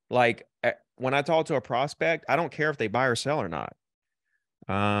 Like when I talk to a prospect, I don't care if they buy or sell or not.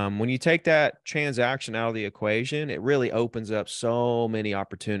 When you take that transaction out of the equation, it really opens up so many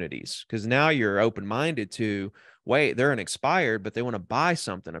opportunities because now you're open-minded to, wait, they're an expired, but they want to buy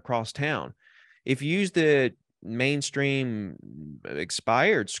something across town. If you use the mainstream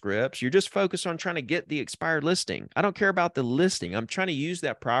expired scripts, you're just focused on trying to get the expired listing. I don't care about the listing. I'm trying to use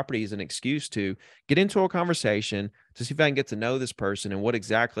that property as an excuse to get into a conversation to see if I can get to know this person and what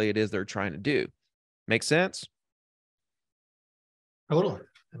exactly it is they're trying to do. Make sense? Totally.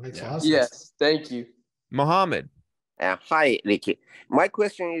 That makes a lot of sense. Yes, thank you. Mohammed. Hi, Ricky. My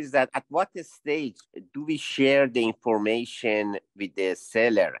question is that at what stage do we share the information with the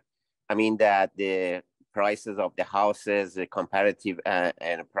seller? I mean, that the prices of the houses, the comparative and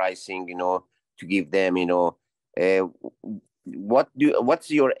pricing, to give them, what's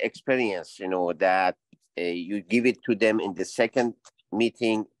your experience, that you give it to them in the second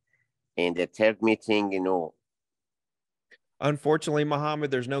meeting, in the third meeting, Unfortunately,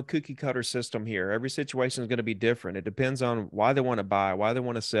 Mohammed, there's no cookie cutter system here. Every situation is going to be different. It depends on why they want to buy, why they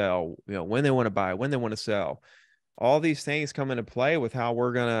want to sell, when they want to buy, when they want to sell. All these things come into play with what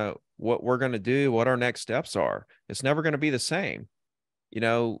we're going to do, what our next steps are. It's never going to be the same.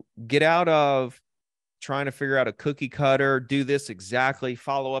 Get out of trying to figure out a cookie cutter, do this exactly,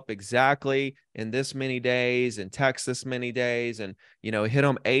 follow up exactly in this many days and text this many days and, hit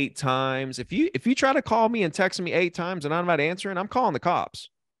them 8 times. If you try to call me and text me 8 times and I'm not answering, I'm calling the cops.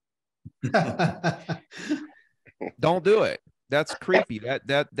 Don't do it. That's creepy.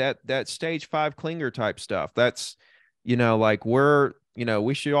 That stage 5 clinger type stuff. That's, like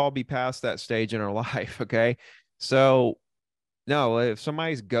we should all be past that stage in our life. Okay. So no, if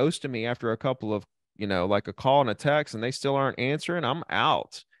somebody's ghosting me after a couple of, like a call and a text and they still aren't answering, I'm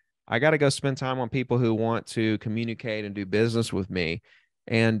out. I got to go spend time on people who want to communicate and do business with me.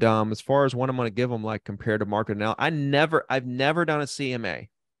 And as far as what I'm going to give them, like comparative market analysis, I've never done a CMA.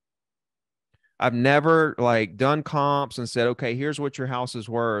 I've never like done comps and said, okay, here's what your house is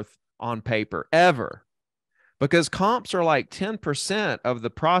worth on paper ever. Because comps are like 10% of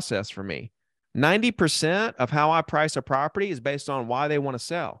the process for me. 90% of how I price a property is based on why they want to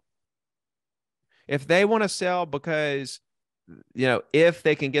sell. If they want to sell because, if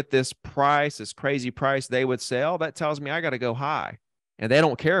they can get this price, this crazy price, they would sell, that tells me I got to go high. And they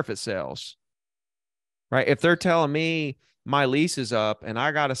don't care if it sells, right? If they're telling me my lease is up and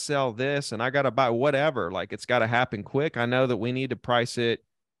I got to sell this and I got to buy whatever, like it's got to happen quick, I know that we need to price it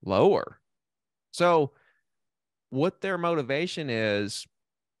lower. So what their motivation is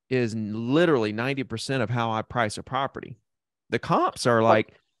literally 90% of how I price a property. The comps are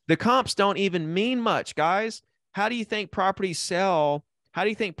like, the comps don't even mean much, guys. How do you think properties sell? How do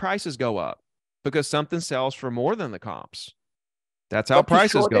you think prices go up? Because something sells for more than the comps. That's how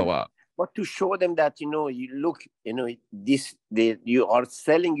prices go up. But to show them that, you look, you are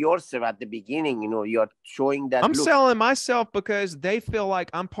selling yourself at the beginning, you are showing that. I'm selling myself because they feel like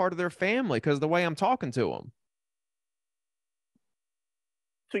I'm part of their family because of the way I'm talking to them.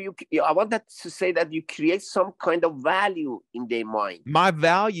 So I want that to say that you create some kind of value in their mind. My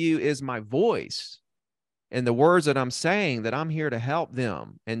value is my voice and the words that I'm saying, that I'm here to help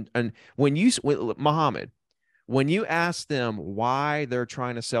them. And Mohammed, when you ask them why they're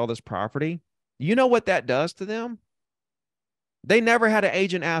trying to sell this property, you know what that does to them? They never had an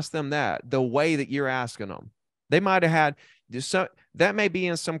agent ask them that the way that you're asking them. They might have had that may be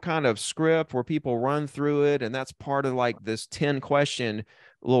in some kind of script where people run through it. And that's part of like this 10-question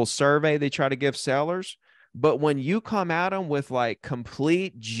little survey they try to give sellers. But when you come at them with like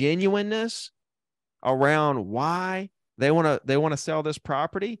complete genuineness around why they want to sell this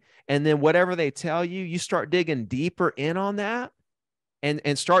property, and then whatever they tell you, you start digging deeper in on that,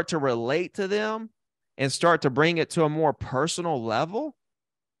 and start to relate to them and start to bring it to a more personal level,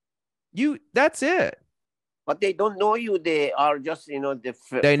 that's it. But they don't know you. They are just, They know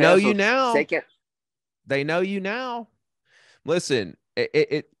first you or now. second. They know you now. Listen,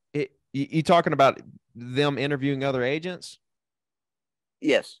 you talking about them interviewing other agents?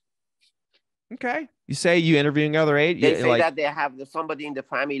 Yes. Okay. You say you interviewing other agents. They say that they have somebody in the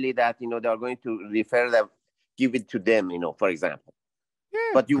family that, they are going to refer them, give it to them, for example. Yeah,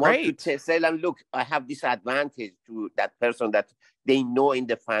 but you great. want to say them, look, I have this advantage to that person that they know in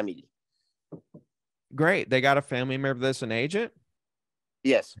the family. Great. They got a family member that's an agent?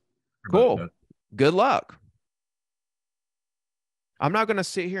 Yes. Cool. Good luck. I'm not going to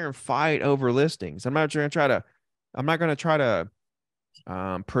sit here and fight over listings. I'm not going to try to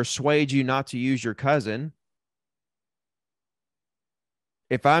persuade you not to use your cousin.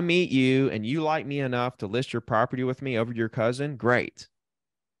 If I meet you and you like me enough to list your property with me over your cousin, great.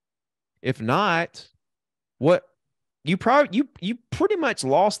 If not, you pretty much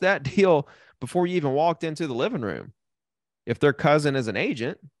lost that deal before you even walked into the living room. If their cousin is an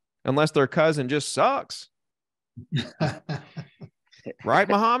agent, unless their cousin just sucks. Right,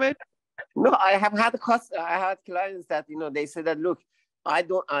 Mohammed? No, I have had clients that, they said that, look, I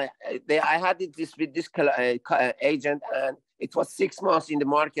had this with this agent, and it was 6 months in the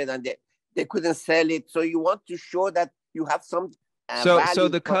market and they couldn't sell it. So you want to show that you have some so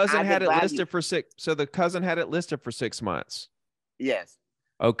the cousin had it listed for 6 months. Yes.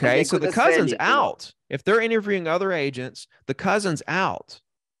 Okay, so the cousin's out. If they're interviewing other agents, the cousin's out.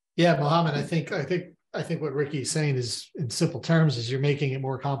 Yeah, Mohammed, I think what Ricky's saying is, in simple terms, is you're making it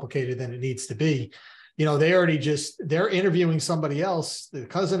more complicated than it needs to be. They're interviewing somebody else. The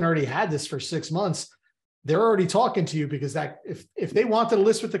cousin already had this for 6 months. They're already talking to you because if they wanted to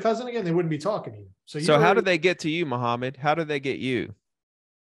list with the cousin again, they wouldn't be talking to you. So how did they get to you, Mohammed? How did they get you?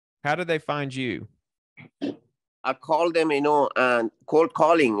 How did they find you? I called them, and cold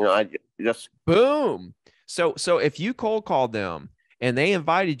calling, I just boom. So if you cold called them and they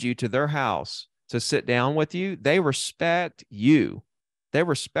invited you to their house to sit down with you, they respect you. They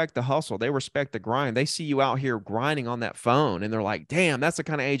respect the hustle. They respect the grind. They see you out here grinding on that phone and they're like, damn, that's the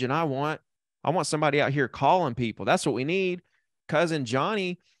kind of agent I want. I want somebody out here calling people. That's what we need. Cousin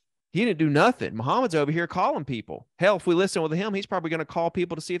Johnny, he didn't do nothing. Muhammad's over here calling people. Hell, if we listen with him, he's probably going to call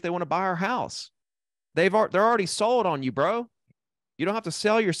people to see if they want to buy our house. They're already sold on you, bro. You don't have to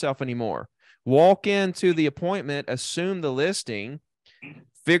sell yourself anymore. Walk into the appointment, assume the listing,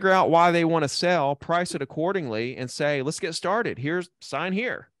 figure out why they want to sell, price it accordingly, and say, let's get started. Sign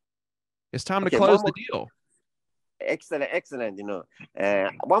here. It's time to close the deal. Excellent.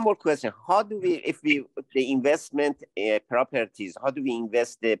 One more question. How do the investment properties, how do we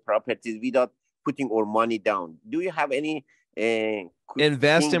invest the properties without putting our money down? Do you have any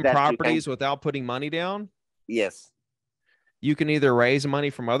invest in properties without putting money down? Yes. You can either raise money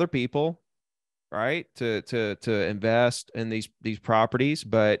from other people, right, to invest in these properties,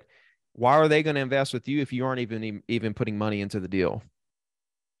 but why are they going to invest with you if you aren't even putting money into the deal?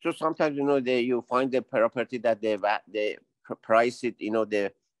 So sometimes, you find the property that they price it,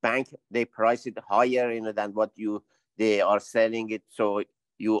 the bank, they price it higher, than what they are selling it. So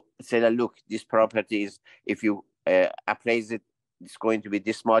you say that, look, this property is, if you appraise it, it's going to be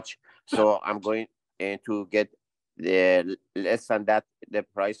this much. So I'm going to get the less than that, the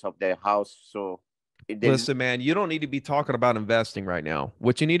price of the house. So listen, man, you don't need to be talking about investing right now.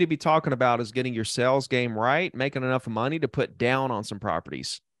 What you need to be talking about is getting your sales game right, making enough money to put down on some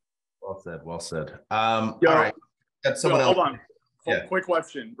properties. Well said. All right. Got someone else. Hold on. Quick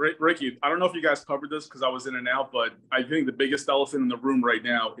question. Ricky, I don't know if you guys covered this because I was in and out, but I think the biggest elephant in the room right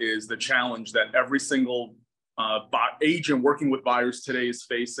now is the challenge that every single agent working with buyers today is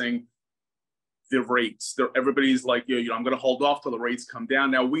facing. The rates. Everybody's like, I'm going to hold off till the rates come down.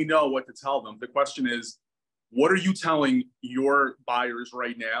 Now we know what to tell them. The question is, what are you telling your buyers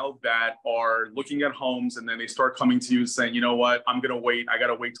right now that are looking at homes and then they start coming to you saying, you know what, I'm going to wait. I got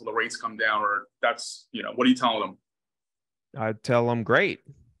to wait till the rates come down, or that's, what are you telling them? I tell them, great.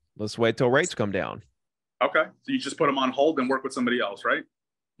 Let's wait till rates come down. Okay. So you just put them on hold and work with somebody else, right?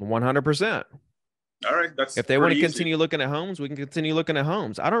 100%. All right. That's if they want to continue looking at homes, we can continue looking at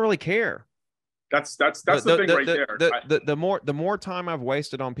homes. I don't really care. That's the thing right there. The more time I've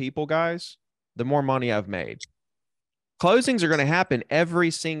wasted on people, guys, the more money I've made. Closings are going to happen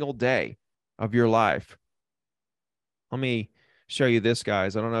every single day of your life. Let me show you this,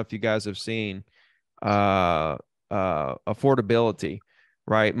 guys. I don't know if you guys have seen affordability,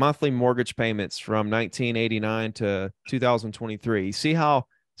 right? Monthly mortgage payments from 1989 to 2023. See how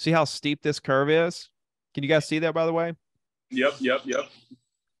steep this curve is? Can you guys see that, by the way? Yep.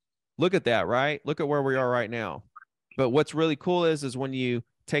 Look at that, right? Look at where we are right now. But what's really cool is when you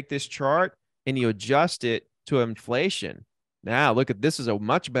take this chart and you adjust it to inflation. Now, look at this is a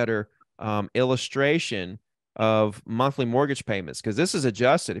much better illustration of monthly mortgage payments because this is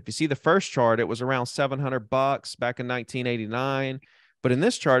adjusted. If you see the first chart, it was around $700 back in 1989. But in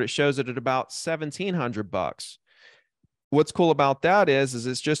this chart, it shows it at about $1,700. What's cool about that is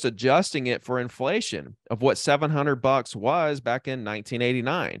it's just adjusting it for inflation of what $700 was back in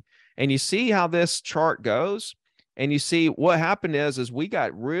 1989. And you see how this chart goes, and you see what happened is we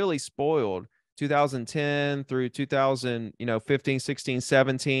got really spoiled 2010 through 2015, 16,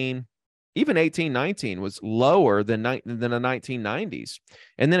 17, even 18, 19 was lower than the 1990s.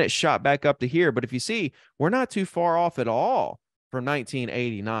 And then it shot back up to here. But if you see, we're not too far off at all from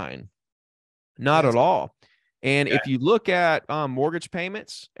 1989. Not at all. And if you look at mortgage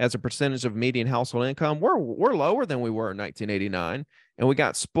payments as a percentage of median household income, we're lower than we were in 1989. And we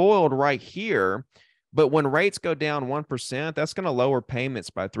got spoiled right here. But when rates go down 1%, that's going to lower payments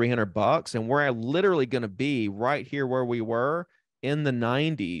by $300. And we're literally going to be right here where we were in the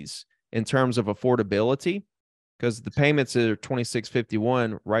 90s in terms of affordability, because the payments are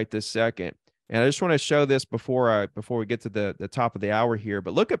 $2,651 right this second. And I just want to show this before we get to the top of the hour here.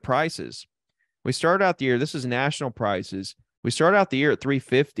 But look at prices. We started out the year, this is national prices. We started out the year at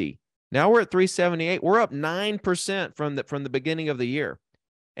 350. Now we're at 378. We're up 9% from the beginning of the year.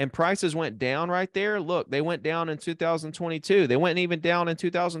 And prices went down right there. Look, they went down in 2022. They went even down in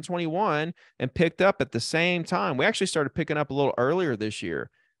 2021 and picked up at the same time. We actually started picking up a little earlier this year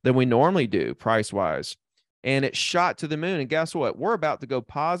than we normally do price-wise. And it shot to the moon. And guess what? We're about to go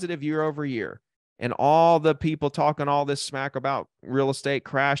positive year over year. And all the people talking all this smack about real estate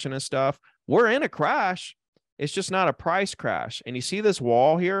crashing and stuff, we're in a crash. It's just not a price crash. And you see this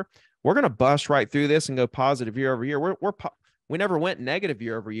wall here? We're going to bust right through this and go positive year over year. We never went negative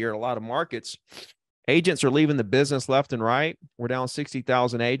year over year in a lot of markets. Agents are leaving the business left and right. We're down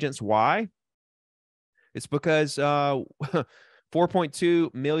 60,000 agents. Why? It's because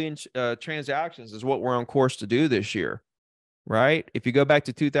 4.2 million transactions is what we're on course to do this year, right? If you go back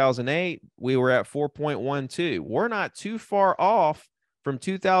to 2008, we were at 4.12. We're not too far off from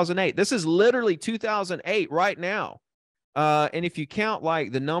 2008. This is literally 2008 right now. And if you count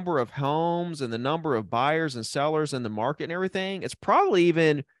like the number of homes and the number of buyers and sellers in the market and everything, it's probably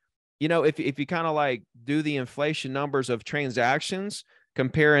even, if you kind of like do the inflation numbers of transactions,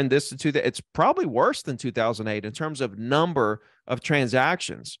 comparing this to it's probably worse than 2008 in terms of number of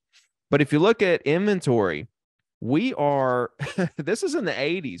transactions. But if you look at inventory, we are, this is in the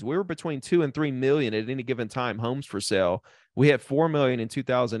 80s. We were between 2 and 3 million at any given time homes for sale. We had 4 million in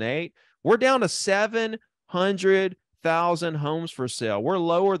 2008. We're down to 700,000 homes for sale. We're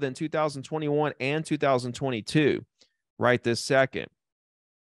lower than 2021 and 2022 right this second.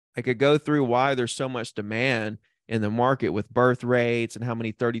 I could go through why there's so much demand in the market with birth rates and how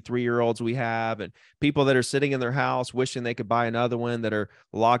many 33-year-olds we have and people that are sitting in their house wishing they could buy another one that are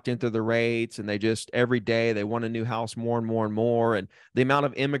locked into the rates, and they just every day they want a new house more and more and more, and the amount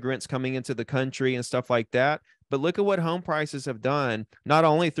of immigrants coming into the country and stuff like that. But look at what home prices have done, not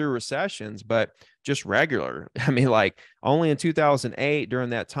only through recessions, but just regular. I mean, like only in 2008 during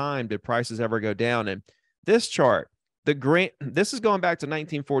that time did prices ever go down. And this chart, this is going back to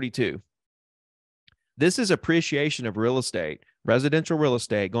 1942. This is appreciation of real estate, residential real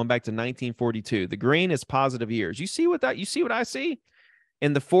estate, going back to 1942. The green is positive years. You see what I see?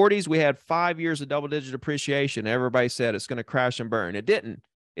 In the 40s, we had 5 years of double-digit appreciation. Everybody said it's going to crash and burn. It didn't.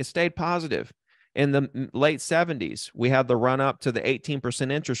 It stayed positive. In the late 70s, we had the run up to the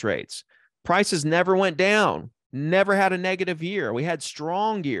 18% interest rates. Prices never went down, never had a negative year. We had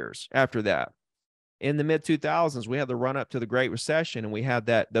strong years after that. In the mid 2000s, we had the run up to the Great Recession, and we had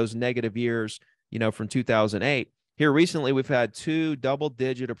those negative years, from 2008. Here recently, we've had 2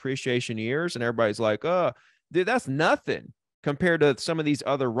 double-digit appreciation years, and everybody's like, oh, dude, that's nothing compared to some of these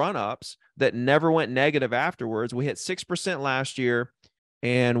other run-ups that never went negative afterwards. We hit 6% last year,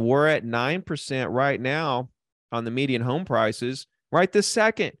 and we're at 9% right now on the median home prices right this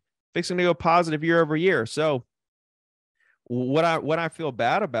second, fixing to go positive year over year. So what I feel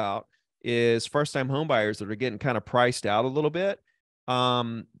bad about is first-time home buyers that are getting kind of priced out a little bit.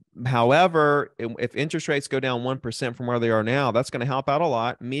 However, if interest rates go down 1% from where they are now, that's going to help out a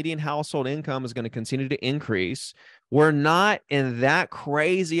lot. Median household income is going to continue to increase. We're not in that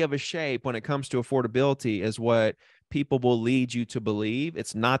crazy of a shape when it comes to affordability as what people will lead you to believe.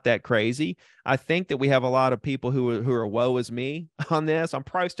 It's not that crazy. I think that we have a lot of people who are woe is me on this. I'm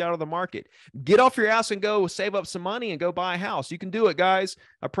priced out of the market. Get off your ass and go save up some money and go buy a house. You can do it, guys.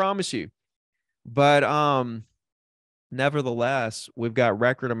 I promise you. But nevertheless, we've got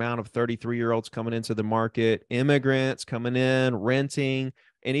record amount of 33-year-olds coming into the market, immigrants coming in, renting,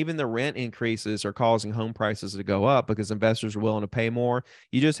 and even the rent increases are causing home prices to go up because investors are willing to pay more.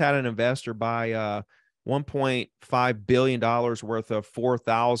 You just had an investor buy $1.5 billion worth of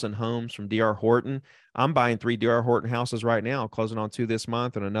 4,000 homes from D.R. Horton. I'm buying 3 D.R. Horton houses right now, closing on 2 this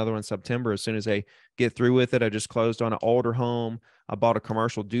month and another one in September. As soon as they get through with it, I just closed on an older home. I bought a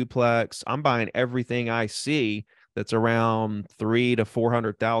commercial duplex. I'm buying everything I see that's around $300,000 to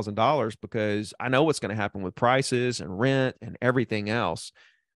 $400,000 because I know what's going to happen with prices and rent and everything else.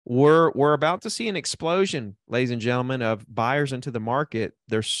 We're about to see an explosion, ladies and gentlemen, of buyers into the market.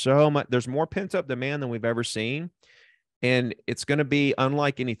 There's more pent up demand than we've ever seen, and it's going to be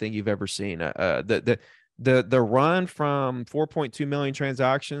unlike anything you've ever seen. The run from 4.2 million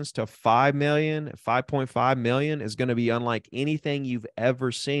transactions to 5 million, 5.5 million is going to be unlike anything you've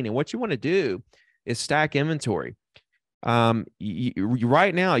ever seen. And what you want to do is stack inventory.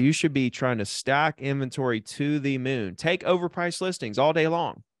 Right now, you should be trying to stack inventory to the moon. Take overpriced listings all day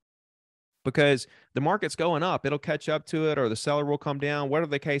long because the market's going up. It'll catch up to it, or the seller will come down,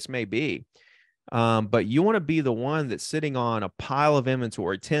 whatever the case may be. But you want to be the one that's sitting on a pile of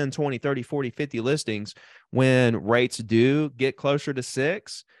inventory, 10, 20, 30, 40, 50 listings when rates do get closer to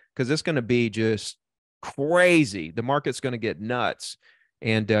 6, because it's going to be just crazy. The market's going to get nuts.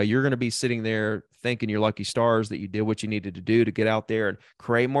 And you're going to be sitting there thinking you're lucky stars that you did what you needed to do to get out there and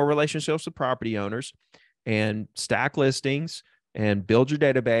create more relationships with property owners and stack listings and build your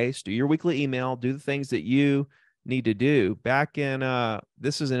database, do your weekly email, do the things that you need to do. Back in,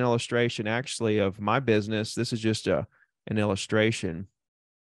 this is an illustration actually of my business. This is just an illustration.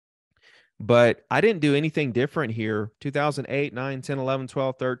 But I didn't do anything different here. 2008, 9, 10, 11,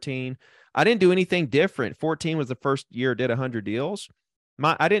 12, 13. I didn't do anything different. 14 was the first year I did 100 deals.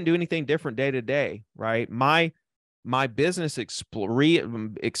 I didn't do anything different day to day, right? My business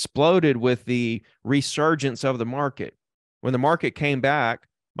exploded with the resurgence of the market. When the market came back,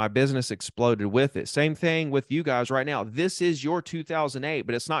 my business exploded with it. Same thing with you guys right now. This is your 2008,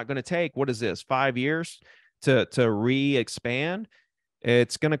 but it's not going to take, what is this, 5 years to re-expand?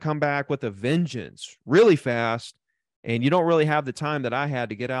 It's going to come back with a vengeance really fast. And you don't really have the time that I had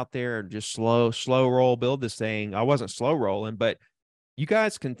to get out there and just slow roll build this thing. I wasn't slow rolling, but you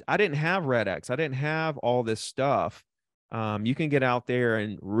guys can, I didn't have Red X. I didn't have all this stuff. You can get out there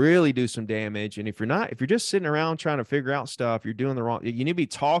and really do some damage. And if you're just sitting around trying to figure out stuff, you're doing the wrong. You need to be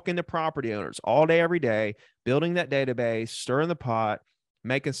talking to property owners all day, every day, building that database, stirring the pot,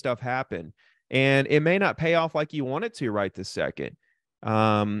 making stuff happen. And it may not pay off like you want it to right this second.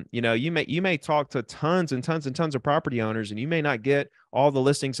 You may talk to tons and tons and tons of property owners, and you may not get all the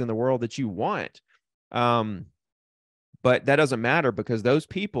listings in the world that you want. But that doesn't matter because those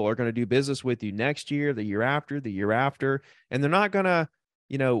people are going to do business with you next year, the year after, and they're not going to,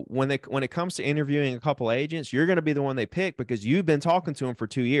 when it comes to interviewing a couple agents, you're going to be the one they pick because you've been talking to them for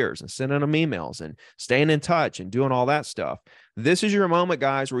 2 years and sending them emails and staying in touch and doing all that stuff. This is your moment,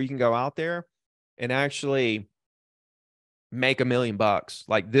 guys, where you can go out there and actually make $1 million.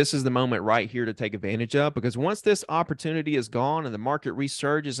 Like, this is the moment right here to take advantage of, because once this opportunity is gone and the market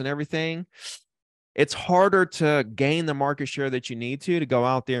resurges and everything, it's harder to gain the market share that you need to go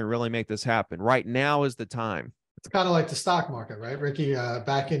out there and really make this happen. Right now is the time. It's kind of like the stock market, right, Ricky?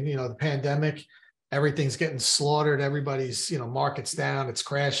 Back in, the pandemic, everything's getting slaughtered. Everybody's, market's down, it's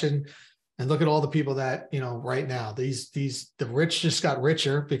crashing. And look at all the people that, right now, the rich just got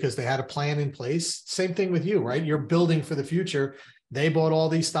richer because they had a plan in place. Same thing with you, right? You're building for the future. They bought all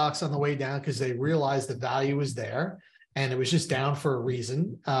these stocks on the way down because they realized the value was there. And it was just down for a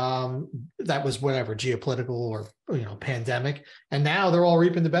reason. That was whatever, geopolitical or, pandemic. And now they're all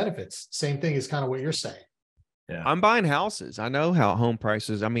reaping the benefits. Same thing is kind of what you're saying. Yeah. I'm buying houses. I know how home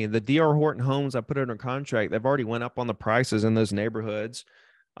prices, the D.R. Horton homes I put under contract, they've already went up on the prices in those neighborhoods.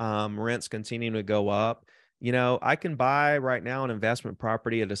 Rents continuing to go up. I can buy right now an investment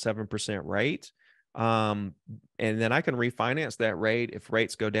property at a 7% rate. And then I can refinance that rate. If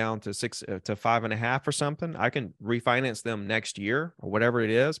rates go down to 6 to 5.5 or something, I can refinance them next year or whatever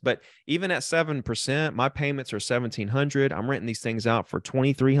it is. But even at 7%, my payments are $1,700. I'm renting these things out for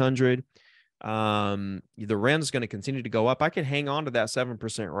 $2,300. The rent is going to continue to go up. I can hang on to that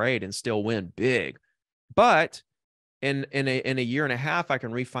 7% rate and still win big. But in a year and a half, I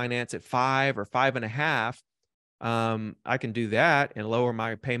can refinance at 5 or 5.5. I can do that and lower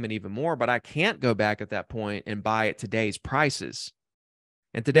my payment even more, but I can't go back at that point and buy at today's prices.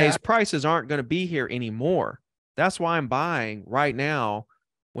 And today's prices aren't going to be here anymore. That's why I'm buying right now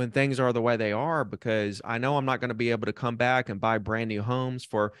when things are the way they are, because I know I'm not going to be able to come back and buy brand new homes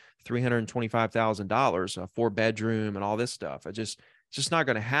for $325,000, a 4-bedroom and all this stuff. It's just not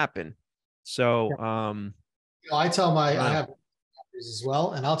going to happen. So, I tell my, Wow. I have as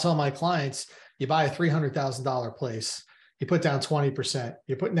well, and I'll tell my clients, you buy a $300,000 place, you put down 20%,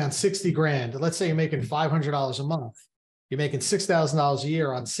 you're putting down 60 grand. Let's say you're making $500 a month. You're making $6,000 a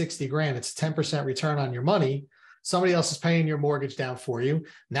year on 60 grand. It's 10% return on your money. Somebody else is paying your mortgage down for you.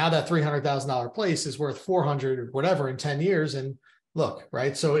 Now that $300,000 place is worth 400 or whatever in 10 years. And look,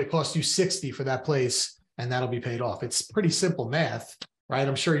 right. So it costs you 60 for that place and that'll be paid off. It's pretty simple math, right?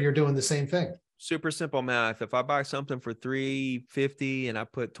 I'm sure you're doing the same thing. super simple math. If I buy something for $350 and I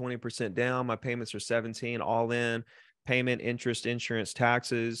put 20% down, my payments are 17 all in, payment, interest, insurance,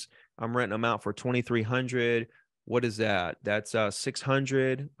 taxes. I'm renting them out for 2,300. What is that? That's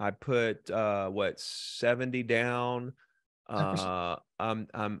 600. I put 70 down. I'm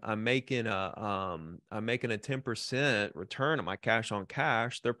making a 10% return on my cash on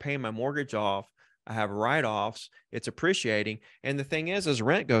cash. They're paying my mortgage off. I have write-offs. It's appreciating. And the thing is, as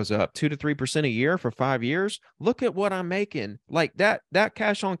rent goes up 2 to 3% a year for 5 years, look at what I'm making. Like that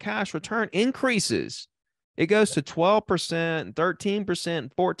cash on cash return increases. It goes to 12%,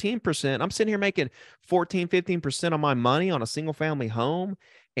 13%, 14%. I'm sitting here making 14, 15% of my money on a single family home.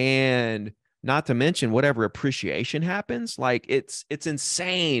 And not to mention whatever appreciation happens. Like it's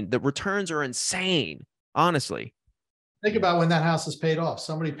insane. The returns are insane, honestly. Think about when that house is paid off.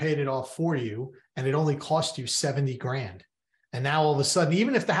 Somebody paid it off for you and it only cost you 70 grand. And now all of a sudden,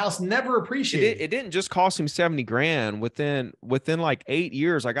 even if the house never appreciated, it didn't just cost him 70 grand. Within like 8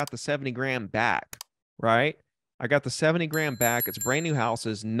 years, I got the 70 grand back, right? I got the 70 grand back. It's brand new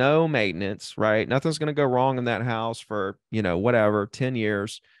houses, no maintenance, right? Nothing's going to go wrong in that house for, whatever, 10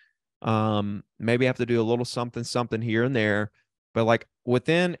 years. Maybe I have to do a little something here and there, but like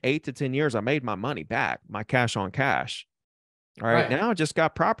within 8 to 10 years, I made my money back, my cash on cash. All right. Now I just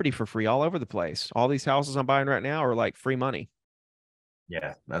got property for free all over the place. All these houses I'm buying right now are like free money.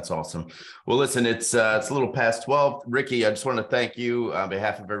 Yeah, that's awesome. Well, listen, it's a little past 12. Ricky, I just want to thank you on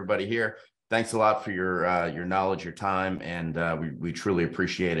behalf of everybody here. Thanks a lot for your knowledge, your time, and we truly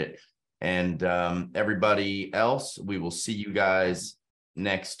appreciate it. And everybody else, we will see you guys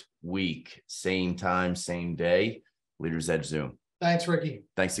next week, same time, same day. Leaders Edge Zoom. thanks, Ricky.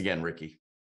 Thanks again, Ricky.